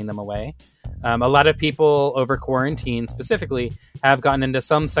scaring them away? A lot of people over quarantine specifically have gotten into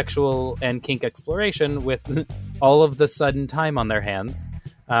some sexual and kink exploration with all of the sudden time on their hands.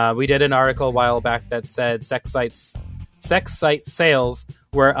 We did an article a while back that said sex site sales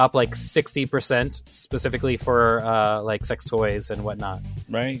were up like 60% specifically for like sex toys and whatnot.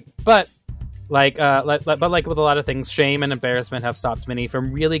 Right. But like with a lot of things, shame and embarrassment have stopped many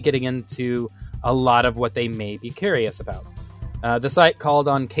from really getting into a lot of what they may be curious about. The site called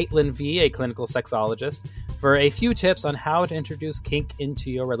on Caitlin V, a clinical sexologist, for a few tips on how to introduce kink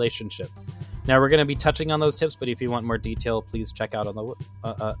into your relationship. Now, we're going to be touching on those tips, but if you want more detail, please check out on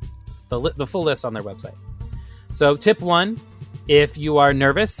the full list on their website. So, tip 1, if you are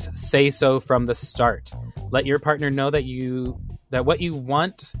nervous, say so from the start. Let your partner know that what you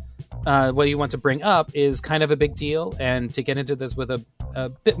want to bring up is kind of a big deal, and to get into this with a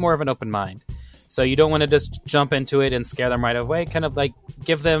bit more of an open mind. So you don't want to just jump into it and scare them right away. Kind of like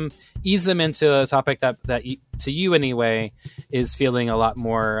ease them into a topic that to you anyway is feeling a lot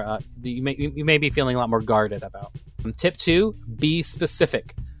more. You may be feeling a lot more guarded about. Tip 2: be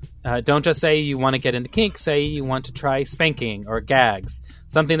specific. Don't just say you want to get into kink. Say you want to try spanking or gags,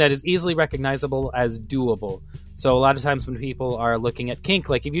 something that is easily recognizable as doable. So a lot of times when people are looking at kink,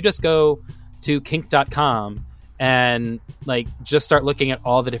 like if you just go to kink.com and like just start looking at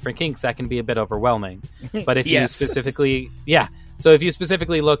all the different kinks, that can be a bit overwhelming. But if you specifically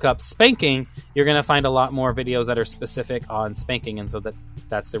look up spanking, you're going to find a lot more videos that are specific on spanking, and so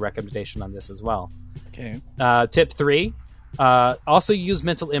that's the recommendation on this as well. Okay. Tip 3: also use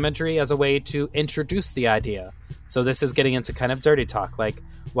mental imagery as a way to introduce the idea. So this is getting into kind of dirty talk, like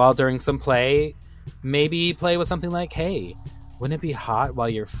while during some play, maybe play with something like, hey, wouldn't it be hot while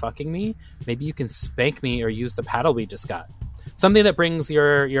you're fucking me? Maybe you can spank me or use the paddle we just got. Something that brings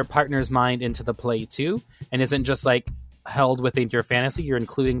your partner's mind into the play too, and isn't just like held within your fantasy. You're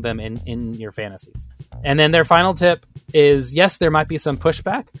including them in your fantasies. And then their final tip is, yes, there might be some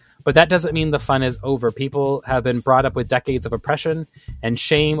pushback, but that doesn't mean the fun is over. People have been brought up with decades of oppression and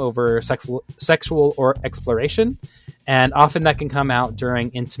shame over sexual or exploration, and often that can come out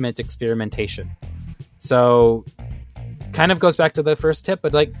during intimate experimentation. So kind of goes back to the first tip,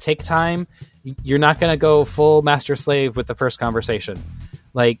 but like take time. You're not going to go full master slave with the first conversation.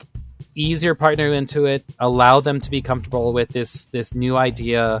 Like ease your partner into it, allow them to be comfortable with this new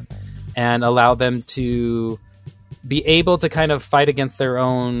idea, and allow them to be able to kind of fight against their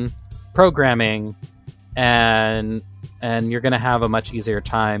own programming, and you're going to have a much easier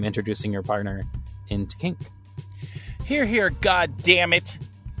time introducing your partner into kink. Here, God damn it.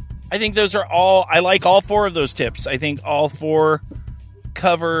 I think those are all, I like all 4 of those tips. I think all 4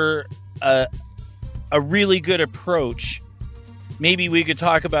 cover a really good approach. Maybe we could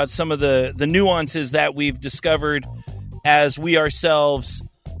talk about some of the nuances that we've discovered as we ourselves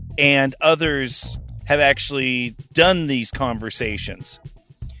and others have actually done these conversations.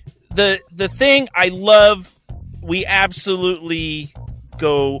 The thing I love, we absolutely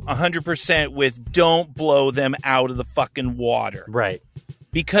go 100% with, don't blow them out of the fucking water. Right.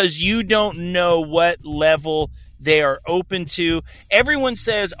 Because you don't know what level they are open to. Everyone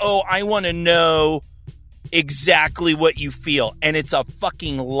says, oh, I want to know exactly what you feel. And it's a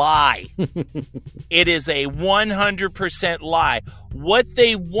fucking lie. It is a 100% lie. What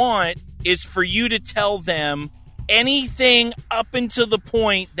they want is for you to tell them anything up until the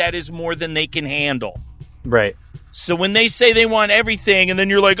point that is more than they can handle. Right. So when they say they want everything, and then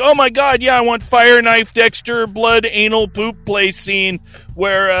you're like, oh my God, yeah, I want fire, knife, Dexter, blood, anal, poop play scene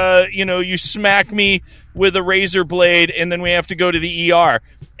where, you smack me with a razor blade and then we have to go to the ER.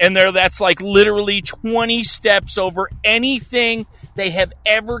 And that's like literally 20 steps over anything they have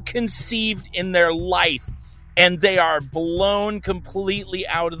ever conceived in their life. And they are blown completely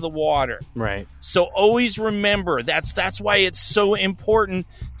out of the water. Right. So always remember, that's why it's so important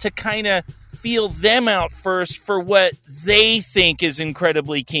to kind of feel them out first for what they think is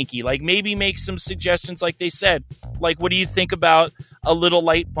incredibly kinky. Like maybe make some suggestions, like they said. Like, what do you think about a little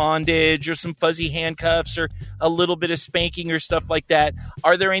light bondage or some fuzzy handcuffs or a little bit of spanking or stuff like that.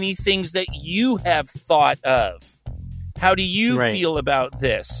 Are there any things that you have thought of? How do you feel about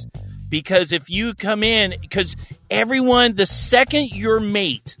this? Because if you come in, because everyone, the second your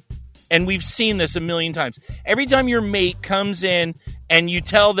mate, and we've seen this a million times, every time your mate comes in and you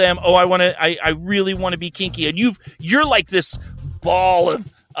tell them, oh, I really want to be kinky, and you're like this ball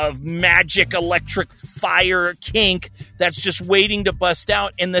of magic electric fire kink that's just waiting to bust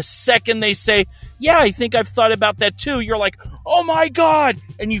out, and the second they say, yeah, I think I've thought about that too, you're like, oh my God,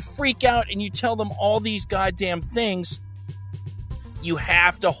 and you freak out and you tell them all these goddamn things. You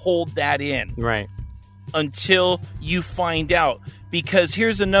have to hold that in. Right. Until you find out. Because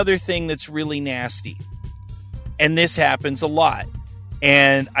here's another thing that's really nasty. And this happens a lot.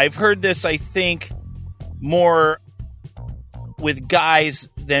 And I've heard this, I think, more with guys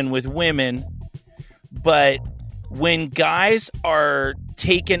than with women. But when guys are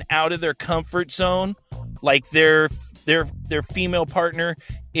taken out of their comfort zone, like their female partner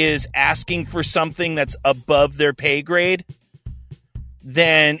is asking for something that's above their pay grade,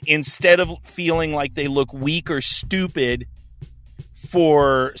 then instead of feeling like they look weak or stupid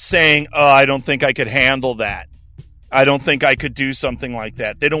for saying, oh, I don't think I could handle that, I don't think I could do something like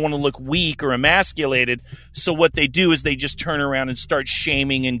that, they don't want to look weak or emasculated. So what they do is they just turn around and start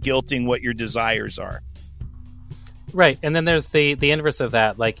shaming and guilting what your desires are. Right. And then there's the inverse of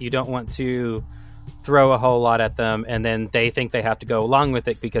that. Like, you don't want to throw a whole lot at them, and then they think they have to go along with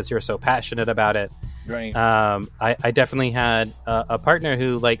it because you're so passionate about it. Right. I definitely had a partner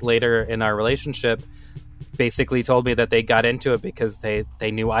who, like, later in our relationship basically told me that they got into it because they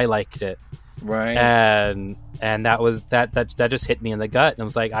knew I liked it. Right. And that was that just hit me in the gut. And I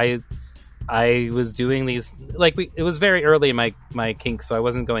was like, I was doing these, like, it was very early in my kink, so I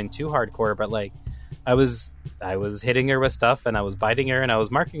wasn't going too hardcore, but like I was hitting her with stuff, and I was biting her, and I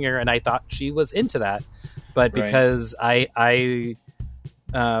was marking her, and I thought she was into that. But because I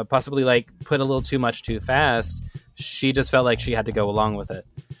possibly like put a little too much too fast, she just felt like she had to go along with it.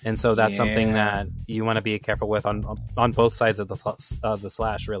 And so that's something that you want to be careful with on both sides of the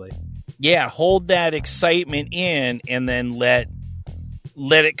slash, really. Yeah, hold that excitement in, and then let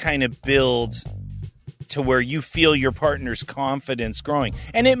it kind of build to where you feel your partner's confidence growing.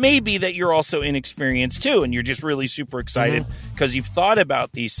 And it may be that you're also inexperienced too, and you're just really super excited because you've thought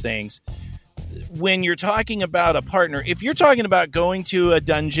about these things. When you're talking about a partner, if you're talking about going to a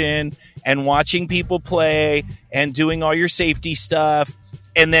dungeon and watching people play and doing all your safety stuff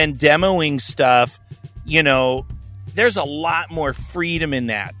and then demoing stuff, you know, there's a lot more freedom in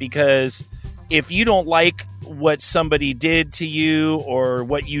that, because if you don't like what somebody did to you or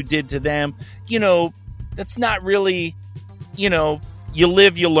what you did to them, you know, that's not really, you know, you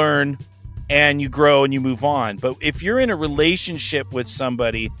live, you learn, and you grow and you move on. But if you're in a relationship with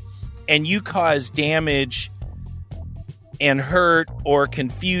somebody and you cause damage and hurt or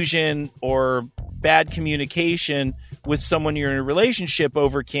confusion or bad communication with someone you're in a relationship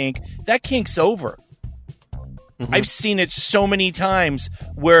over kink, that kink's over. Mm-hmm. I've seen it so many times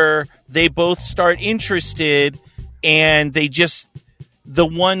where they both start interested and the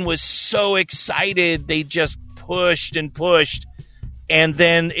one was so excited, they just pushed and pushed, and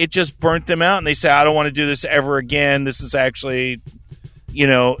then it just burnt them out, and they say, I don't want to do this ever again. This is actually, you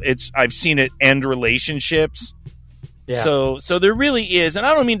know, I've seen it end relationships. Yeah. So there really is, and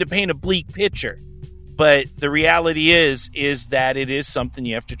I don't mean to paint a bleak picture, but the reality is that it is something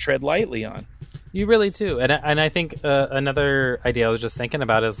you have to tread lightly on. You really do. And I think another idea I was just thinking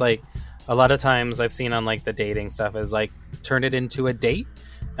about is, like, a lot of times I've seen on, like, the dating stuff is, like, turn it into a date,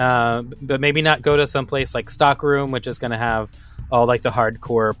 but maybe not go to some place like Stockroom, which is going to have all, like, the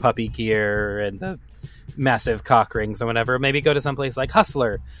hardcore puppy gear and the massive cock rings or whatever. Maybe go to some place like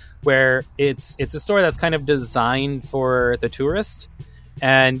Hustler, where it's a store that's kind of designed for the tourist,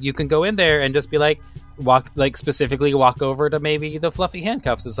 and you can go in there and just be like, specifically walk over to maybe the fluffy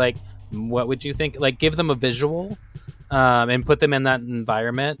handcuffs. It's like, what would you think? Like, give them a visual and put them in that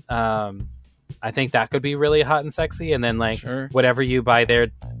environment. I think that could be really hot and sexy. And then, like, whatever you buy there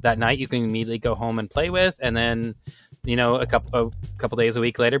that night, you can immediately go home and play with. And then, you know, a couple days, a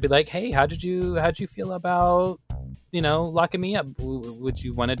week later, be like, hey, how'd you feel about, you know, locking me up? Would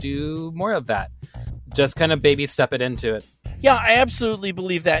you want to do more of that? Just kind of baby step it into it. Yeah, I absolutely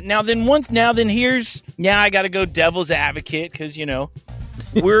believe that. Now I got to go devil's advocate, because, you know,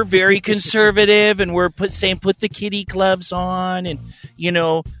 we're very conservative, and we're saying put the kitty gloves on and, you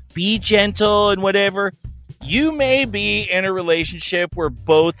know, be gentle and whatever. You may be in a relationship where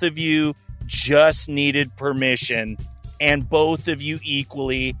both of you just needed permission, and both of you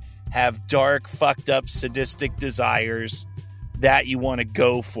equally have dark, fucked up, sadistic desires that you want to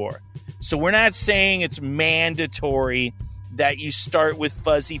go for. So we're not saying it's mandatory that you start with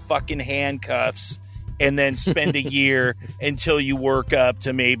fuzzy fucking handcuffs and then spend a year until you work up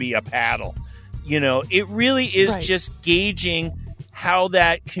to maybe a paddle. You know, it really is just gauging how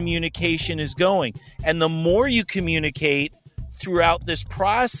that communication is going. And the more you communicate throughout this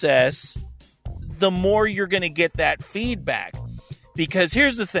process, the more you're going to get that feedback. Because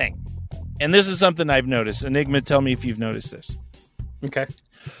here's the thing, and this is something I've noticed. Enigma, tell me if you've noticed this. Okay.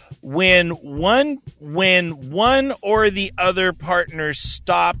 When one or the other partner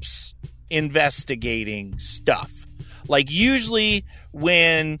stops investigating stuff, like usually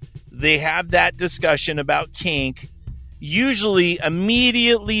when they have that discussion about kink, usually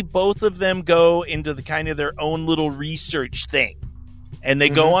immediately both of them go into the kind of their own little research thing. And they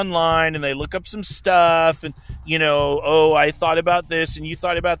go online and they look up some stuff and, you know, oh, I thought about this and you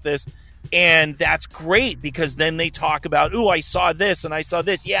thought about this. And that's great because then they talk about, oh, I saw this and I saw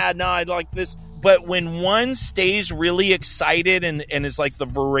this. Yeah, no, I like this. But when one stays really excited and is like the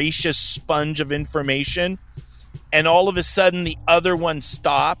voracious sponge of information, and all of a sudden the other one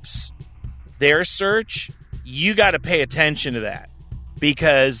stops their search, you got to pay attention to that.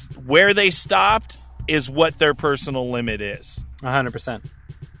 Because where they stopped is what their personal limit is. 100%.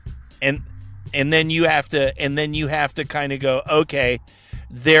 And then you have to kind of go, okay,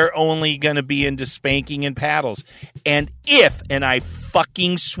 they're only going to be into spanking and paddles. And I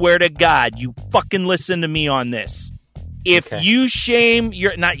fucking swear to God, you fucking listen to me on this. If you shame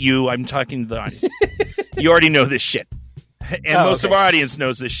not you, I'm talking to the audience. You already know this shit. And most of our audience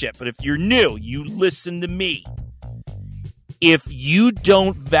knows this shit. But if you're new, you listen to me. If you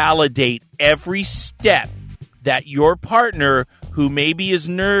don't validate every step that your partner, who maybe is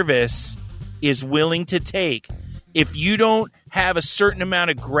nervous, is willing to take, if you don't have a certain amount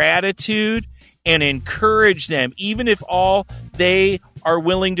of gratitude and encourage them, even if all they are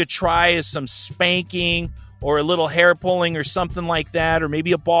willing to try is some spanking or a little hair pulling or something like that, or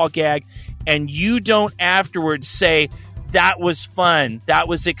maybe a ball gag, and you don't afterwards say, that was fun, that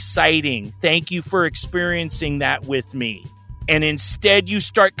was exciting, thank you for experiencing that with me. And instead you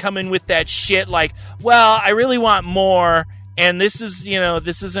start coming with that shit like, well, I really want more, and this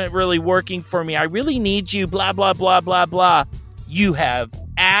isn't really working for me. I really need you, blah, blah, blah, blah, blah. You have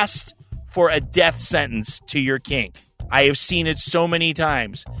asked for a death sentence to your kink. I have seen it so many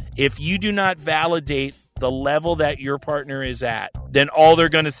times. If you do not validate the level that your partner is at, then all they're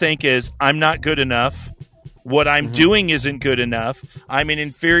going to think is, I'm not good enough. What I'm doing isn't good enough. I'm an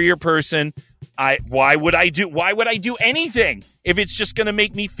inferior person. Why would I do anything if it's just going to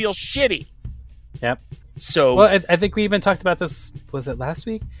make me feel shitty? Yep. So, well, I think we even talked about this. Was it last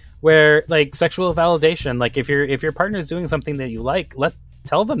week? Where like sexual validation, like if your partner is doing something that you like,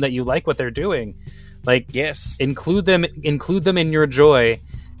 tell them that you like what they're doing. Like, yes, include them in your joy,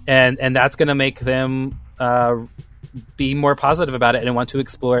 and that's going to make them be more positive about it and want to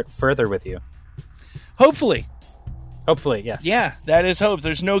explore it further with you. Hopefully, yes. Yeah, that is hope.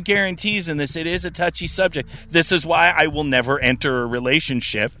 There's no guarantees in this. It is a touchy subject. This is why I will never enter a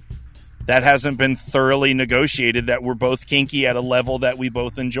relationship that hasn't been thoroughly negotiated, that we're both kinky at a level that we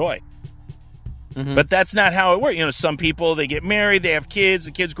both enjoy. But that's not how it works. You know, some people, they get married, they have kids,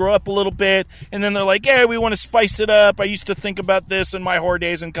 the kids grow up a little bit, and then they're like, hey, we want to spice it up. I used to think about this in my whore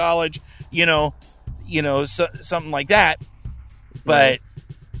days in college, something like that. But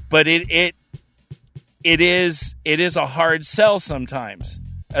it is a hard sell sometimes,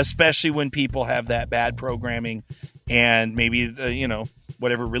 especially when people have that bad programming and maybe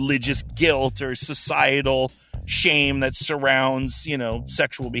whatever religious guilt or societal shame that surrounds,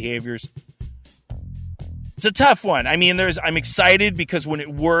 sexual behaviors. It's a tough one. I mean, I'm excited because when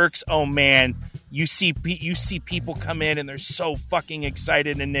it works, oh man, you see people come in and they're so fucking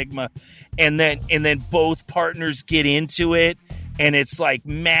excited in Enigma, and then both partners get into it, and it's like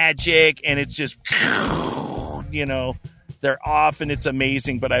magic, and it's just, they're off, and it's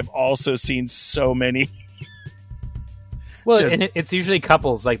amazing. But I've also seen so many. Well, and it's usually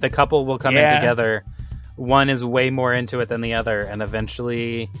couples. Like the couple will come in together. One is way more into it than the other, and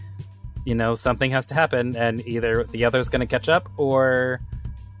eventually, something has to happen, and either the other's going to catch up, or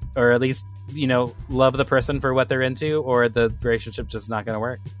at least love the person for what they're into, or the relationship's just not going to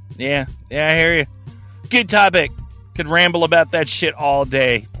work. Yeah, I hear you. Good topic. Could ramble about that shit all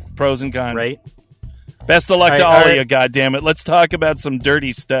day. Pros and cons. Right. Best of luck to all of you. Goddammit. Let's talk about some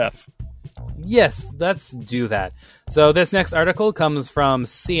dirty stuff. Yes, let's do that. So this next article comes from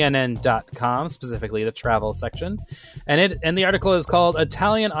CNN.com, specifically the travel section. And the article is called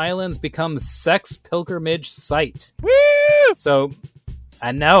Italian Islands Become Sex Pilgrimage Site. Woo! So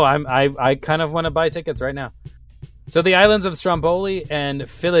I know I kind of want to buy tickets right now. So the islands of Stromboli and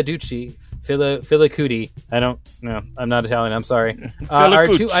Filicudi. I don't know. I'm not Italian. I'm sorry. Are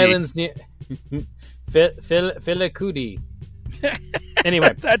two islands near Filicudi.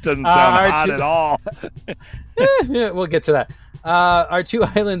 Anyway, that doesn't sound hot at all. Yeah, we'll get to that. Are two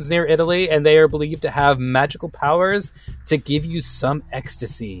islands near Italy, and they are believed to have magical powers to give you some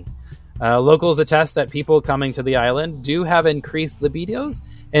ecstasy. Locals attest that people coming to the island do have increased libidos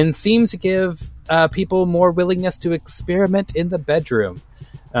and seem to give people more willingness to experiment in the bedroom,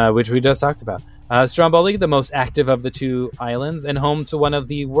 which we just talked about. Stromboli, the most active of the two islands and home to one of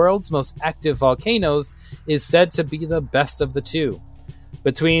the world's most active volcanoes, is said to be the best of the two.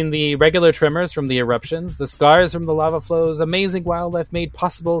 Between the regular tremors from the eruptions, the scars from the lava flows, amazing wildlife made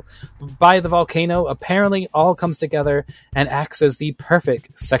possible by the volcano apparently all comes together and acts as the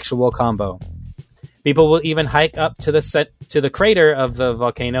perfect sexual combo. People will even hike up to the crater of the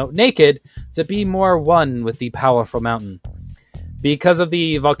volcano naked to be more one with the powerful mountain. Because of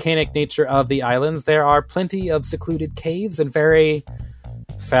the volcanic nature of the islands, there are plenty of secluded caves and very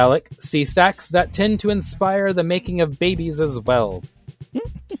phallic sea stacks that tend to inspire the making of babies as well.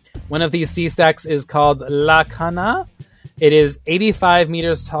 One of these sea stacks is called La Cana. It is 85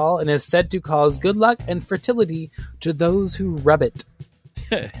 meters tall and is said to cause good luck and fertility to those who rub it.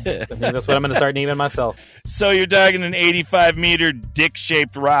 I think that's what I'm going to start naming myself. So you're talking an 85-meter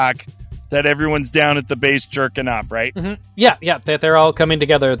dick-shaped rock that everyone's down at the base jerking off, right? Mm-hmm. Yeah. They're all coming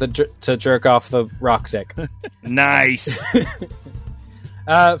together to jerk off the rock dick. Nice.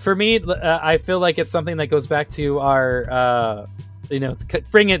 For me, I feel like it's something that goes back to our...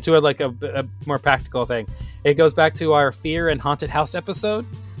 bring it to a more practical thing. It goes back to our fear and haunted house episode.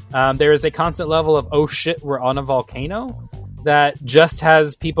 There is a constant level of, oh shit, we're on a volcano, that just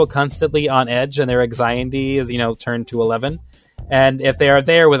has people constantly on edge, and their anxiety is, turned to 11. And if they are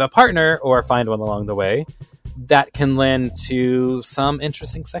there with a partner or find one along the way, that can lend to some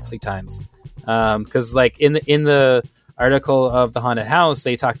interesting sexy times. Because in the article of the haunted house,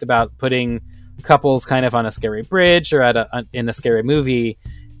 they talked about putting couples kind of on a scary bridge or in a scary movie,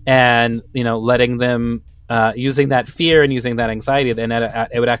 and letting them using that fear and using that anxiety, then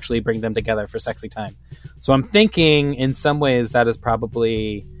it would actually bring them together for sexy time. So I'm thinking in some ways that is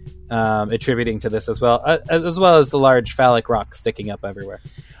probably attributing to this as well as the large phallic rock sticking up everywhere.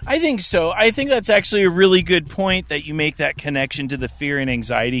 I think so. I think that's actually a really good point that you make, that connection to the fear and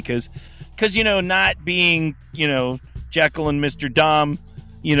anxiety, because not being Jekyll and Mr. Dom,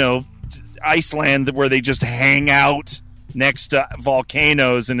 Iceland, where they just hang out next to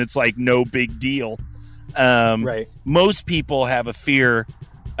volcanoes and it's like no big deal. Right. Most people have a fear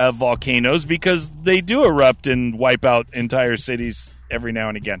of volcanoes because they do erupt and wipe out entire cities every now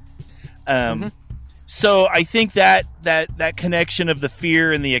and again. So I think that connection of the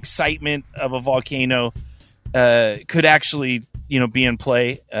fear and the excitement of a volcano could actually be in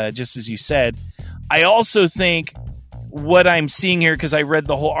play, just as you said. I also think what I'm seeing here, because I read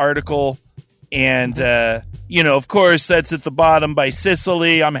the whole article, and of course that's at the bottom by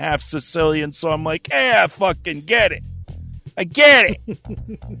Sicily. I'm half Sicilian, so I'm like, I fucking get it. I get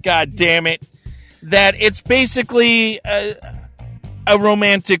it. God damn it. That it's basically a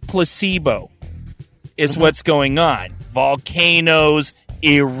romantic placebo is what's going on. Volcanoes,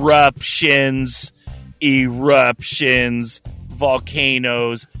 eruptions,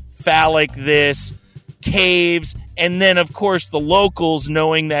 volcanoes, phallic this, caves, and then, of course, the locals,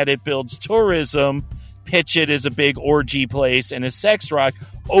 knowing that it builds tourism, pitch it as a big orgy place and a sex rock.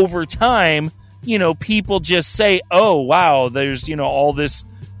 Over time, people just say, oh, wow, there's, all this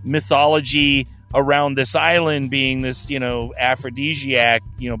mythology around this island being this, aphrodisiac,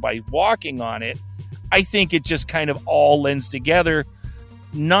 by walking on it. I think it just kind of all lends together,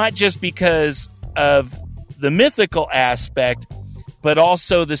 not just because of the mythical aspect, but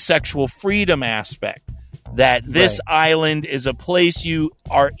also the sexual freedom aspect. That this island is a place you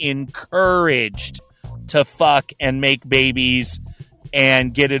are encouraged to fuck and make babies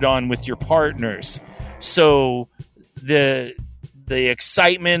and get it on with your partners. So the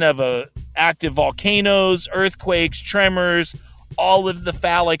excitement of active volcanoes, earthquakes, tremors, all of the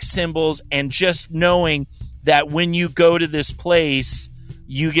phallic symbols, and just knowing that when you go to this place,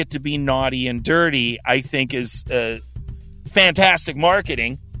 you get to be naughty and dirty, I think is fantastic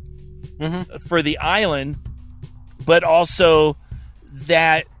marketing for the island, but also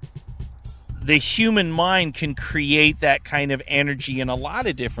that the human mind can create that kind of energy in a lot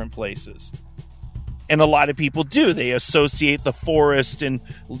of different places. And a lot of people do. They associate the forest and,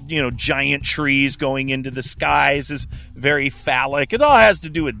 giant trees going into the skies as very phallic. It all has to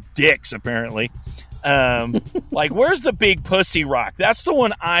do with dicks, apparently. Like, where's the big pussy rock? That's the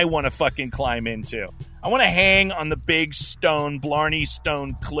one I want to fucking climb into. I want to hang on the big stone, Blarney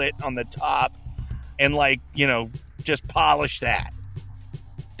stone clit on the top, and just polish that.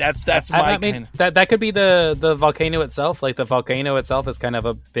 That's my kind. That could be the volcano itself. Like the volcano itself is kind of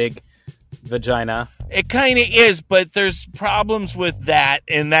a big vagina. It kind of is, but there's problems with that,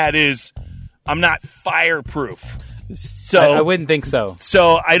 and that is I'm not fireproof. So I wouldn't think so.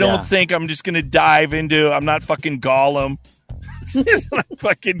 So I don't think I'm just going to dive into. I'm not fucking Gollum.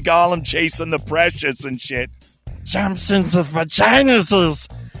 Fucking Gollum chasing the precious and shit. Jumps into vaginas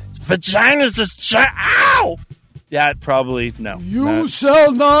is ow! That probably no. You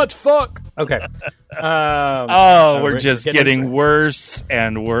shall not fuck. Okay. We're just getting worse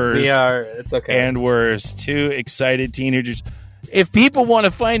and worse. We are. It's okay. And worse. Two excited teenagers. If people want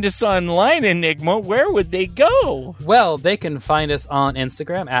to find us online, Enigma, where would they go? Well, they can find us on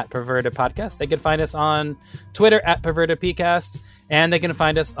Instagram at Perverted Podcast. They can find us on Twitter at Perverted PCast. And they can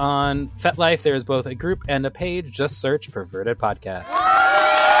find us on FetLife. There's both a group and a page. Just search Perverted Podcast.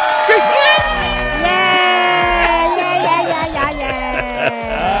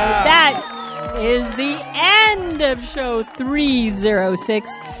 That is the end of show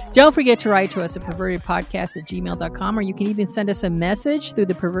 306. Don't forget to write to us at pervertedpodcast@gmail.com, or you can even send us a message through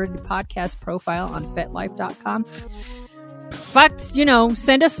the Perverted Podcast profile on FetLife.com.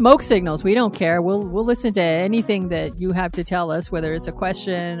 Send us smoke signals. We don't care. We'll listen to anything that you have to tell us, whether it's a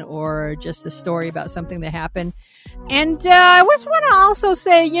question or just a story about something that happened. And I just want to also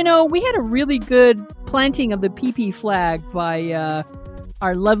say, we had a really good planting of the PP flag by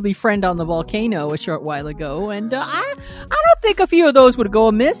our lovely friend on the volcano a short while ago. And I don't think a few of those would go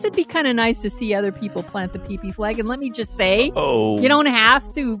amiss. It'd be kind of nice to see other people plant the PP flag. And let me just say, you don't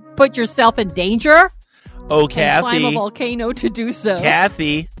have to put yourself in danger. Oh, Kathy. Climb a volcano to do so.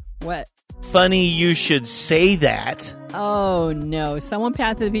 Kathy. What? Funny you should say that. Oh, no. Someone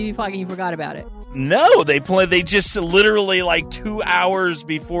planted the PP flag and you forgot about it. No, they just literally 2 hours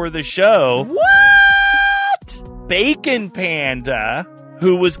before the show. What? Bacon Panda,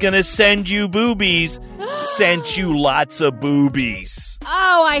 who was going to send you boobies, sent you lots of boobies.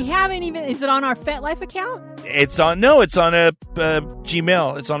 Oh, I haven't even... Is it on our FetLife account? It's on a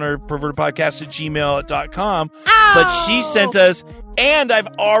Gmail. It's on our pervertedpodcast@gmail.com. Oh. But she sent us, and I've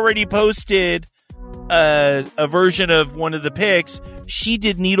already posted a version of one of the pics. She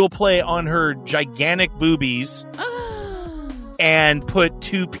did needle play on her gigantic boobies and put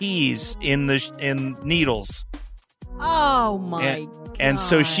 2 peas in needles. Oh my God. And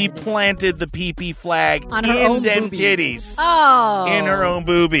so she planted the PP flag on her in own them boobies. titties. Oh. In her own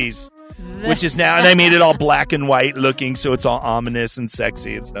boobies. Which is now, and I made it all black and white looking, so it's all ominous and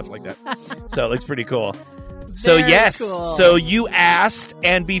sexy and stuff like that. So it looks pretty cool. So Very yes, cool. So you asked,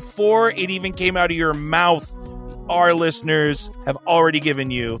 and before it even came out of your mouth, our listeners have already given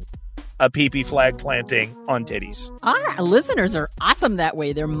you a PP flag planting on titties. Our listeners are awesome that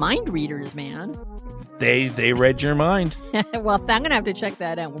way. They're mind readers, man. They read your mind. Well, I'm going to have to check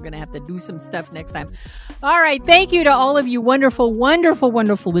that out. We're going to have to do some stuff next time. All right. Thank you to all of you wonderful, wonderful,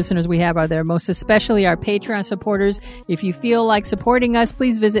 wonderful listeners we have out there, most especially our Patreon supporters. If you feel like supporting us,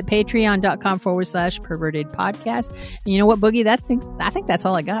 please visit patreon.com/perverted podcast. And you know what, Boogie? I think that's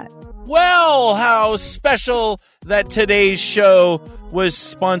all I got. Well, how special that today's show was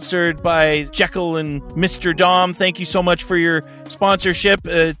sponsored by Jekyll and Mr. Dom. Thank you so much for your sponsorship,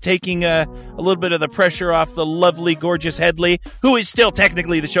 taking a little bit of the pressure off the lovely, gorgeous Headley, who is still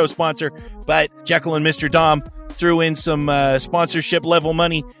technically the show sponsor, but Jekyll and Mr. Dom threw in some sponsorship level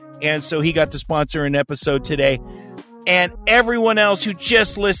money, and so he got to sponsor an episode today. And everyone else who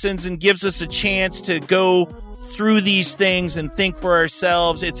just listens and gives us a chance to go through these things and think for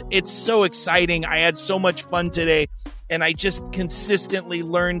ourselves. It's so exciting. I had so much fun today, and I just consistently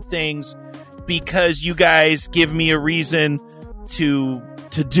learn things because you guys give me a reason to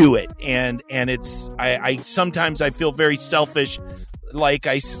do it. And it's I sometimes I feel very selfish, like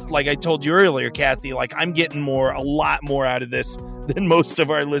I told you earlier, Kathy, like I'm getting a lot more out of this than most of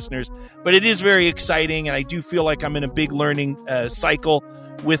our listeners. But it is very exciting, and I do feel like I'm in a big learning cycle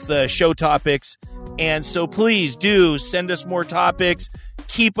with show topics. And so please do send us more topics.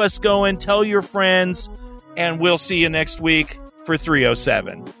 Keep us going. Tell your friends. And we'll see you next week for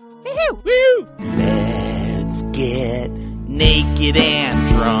 307. Woo! Let's get naked and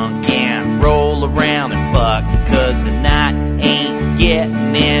drunk and roll around and fuck, 'cause the night ain't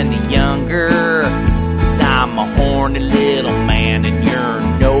getting any younger. 'Cause I'm a horny little man and you're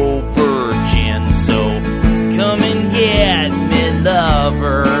no virgin. So come and get me,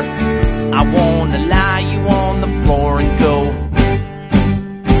 lover. I wanna lie you on the floor and go.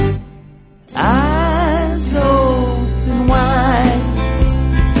 Eyes open wide.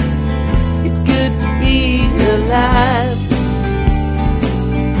 It's good to be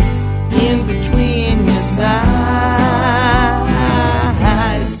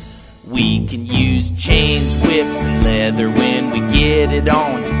put it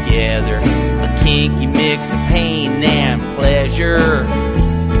on together. A kinky mix of pain and pleasure.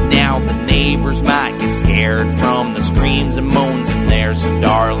 Now the neighbors might get scared from the screams and moans in there. So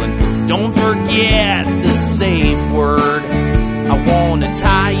darling, don't forget the safe word. I wanna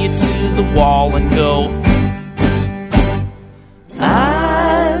tie you to the wall and go,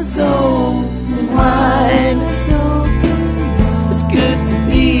 eyes open wide. It's good to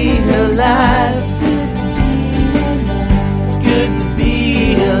be alive. It's good to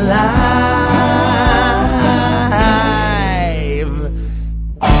be alive.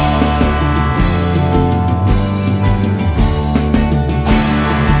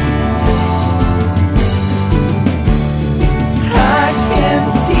 I can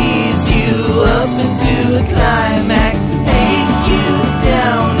tease you up into a climax, take you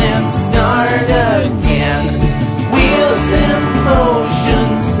down and start again. Wheels in motion,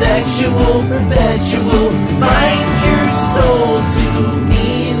 sexual, perpetual, mind your soul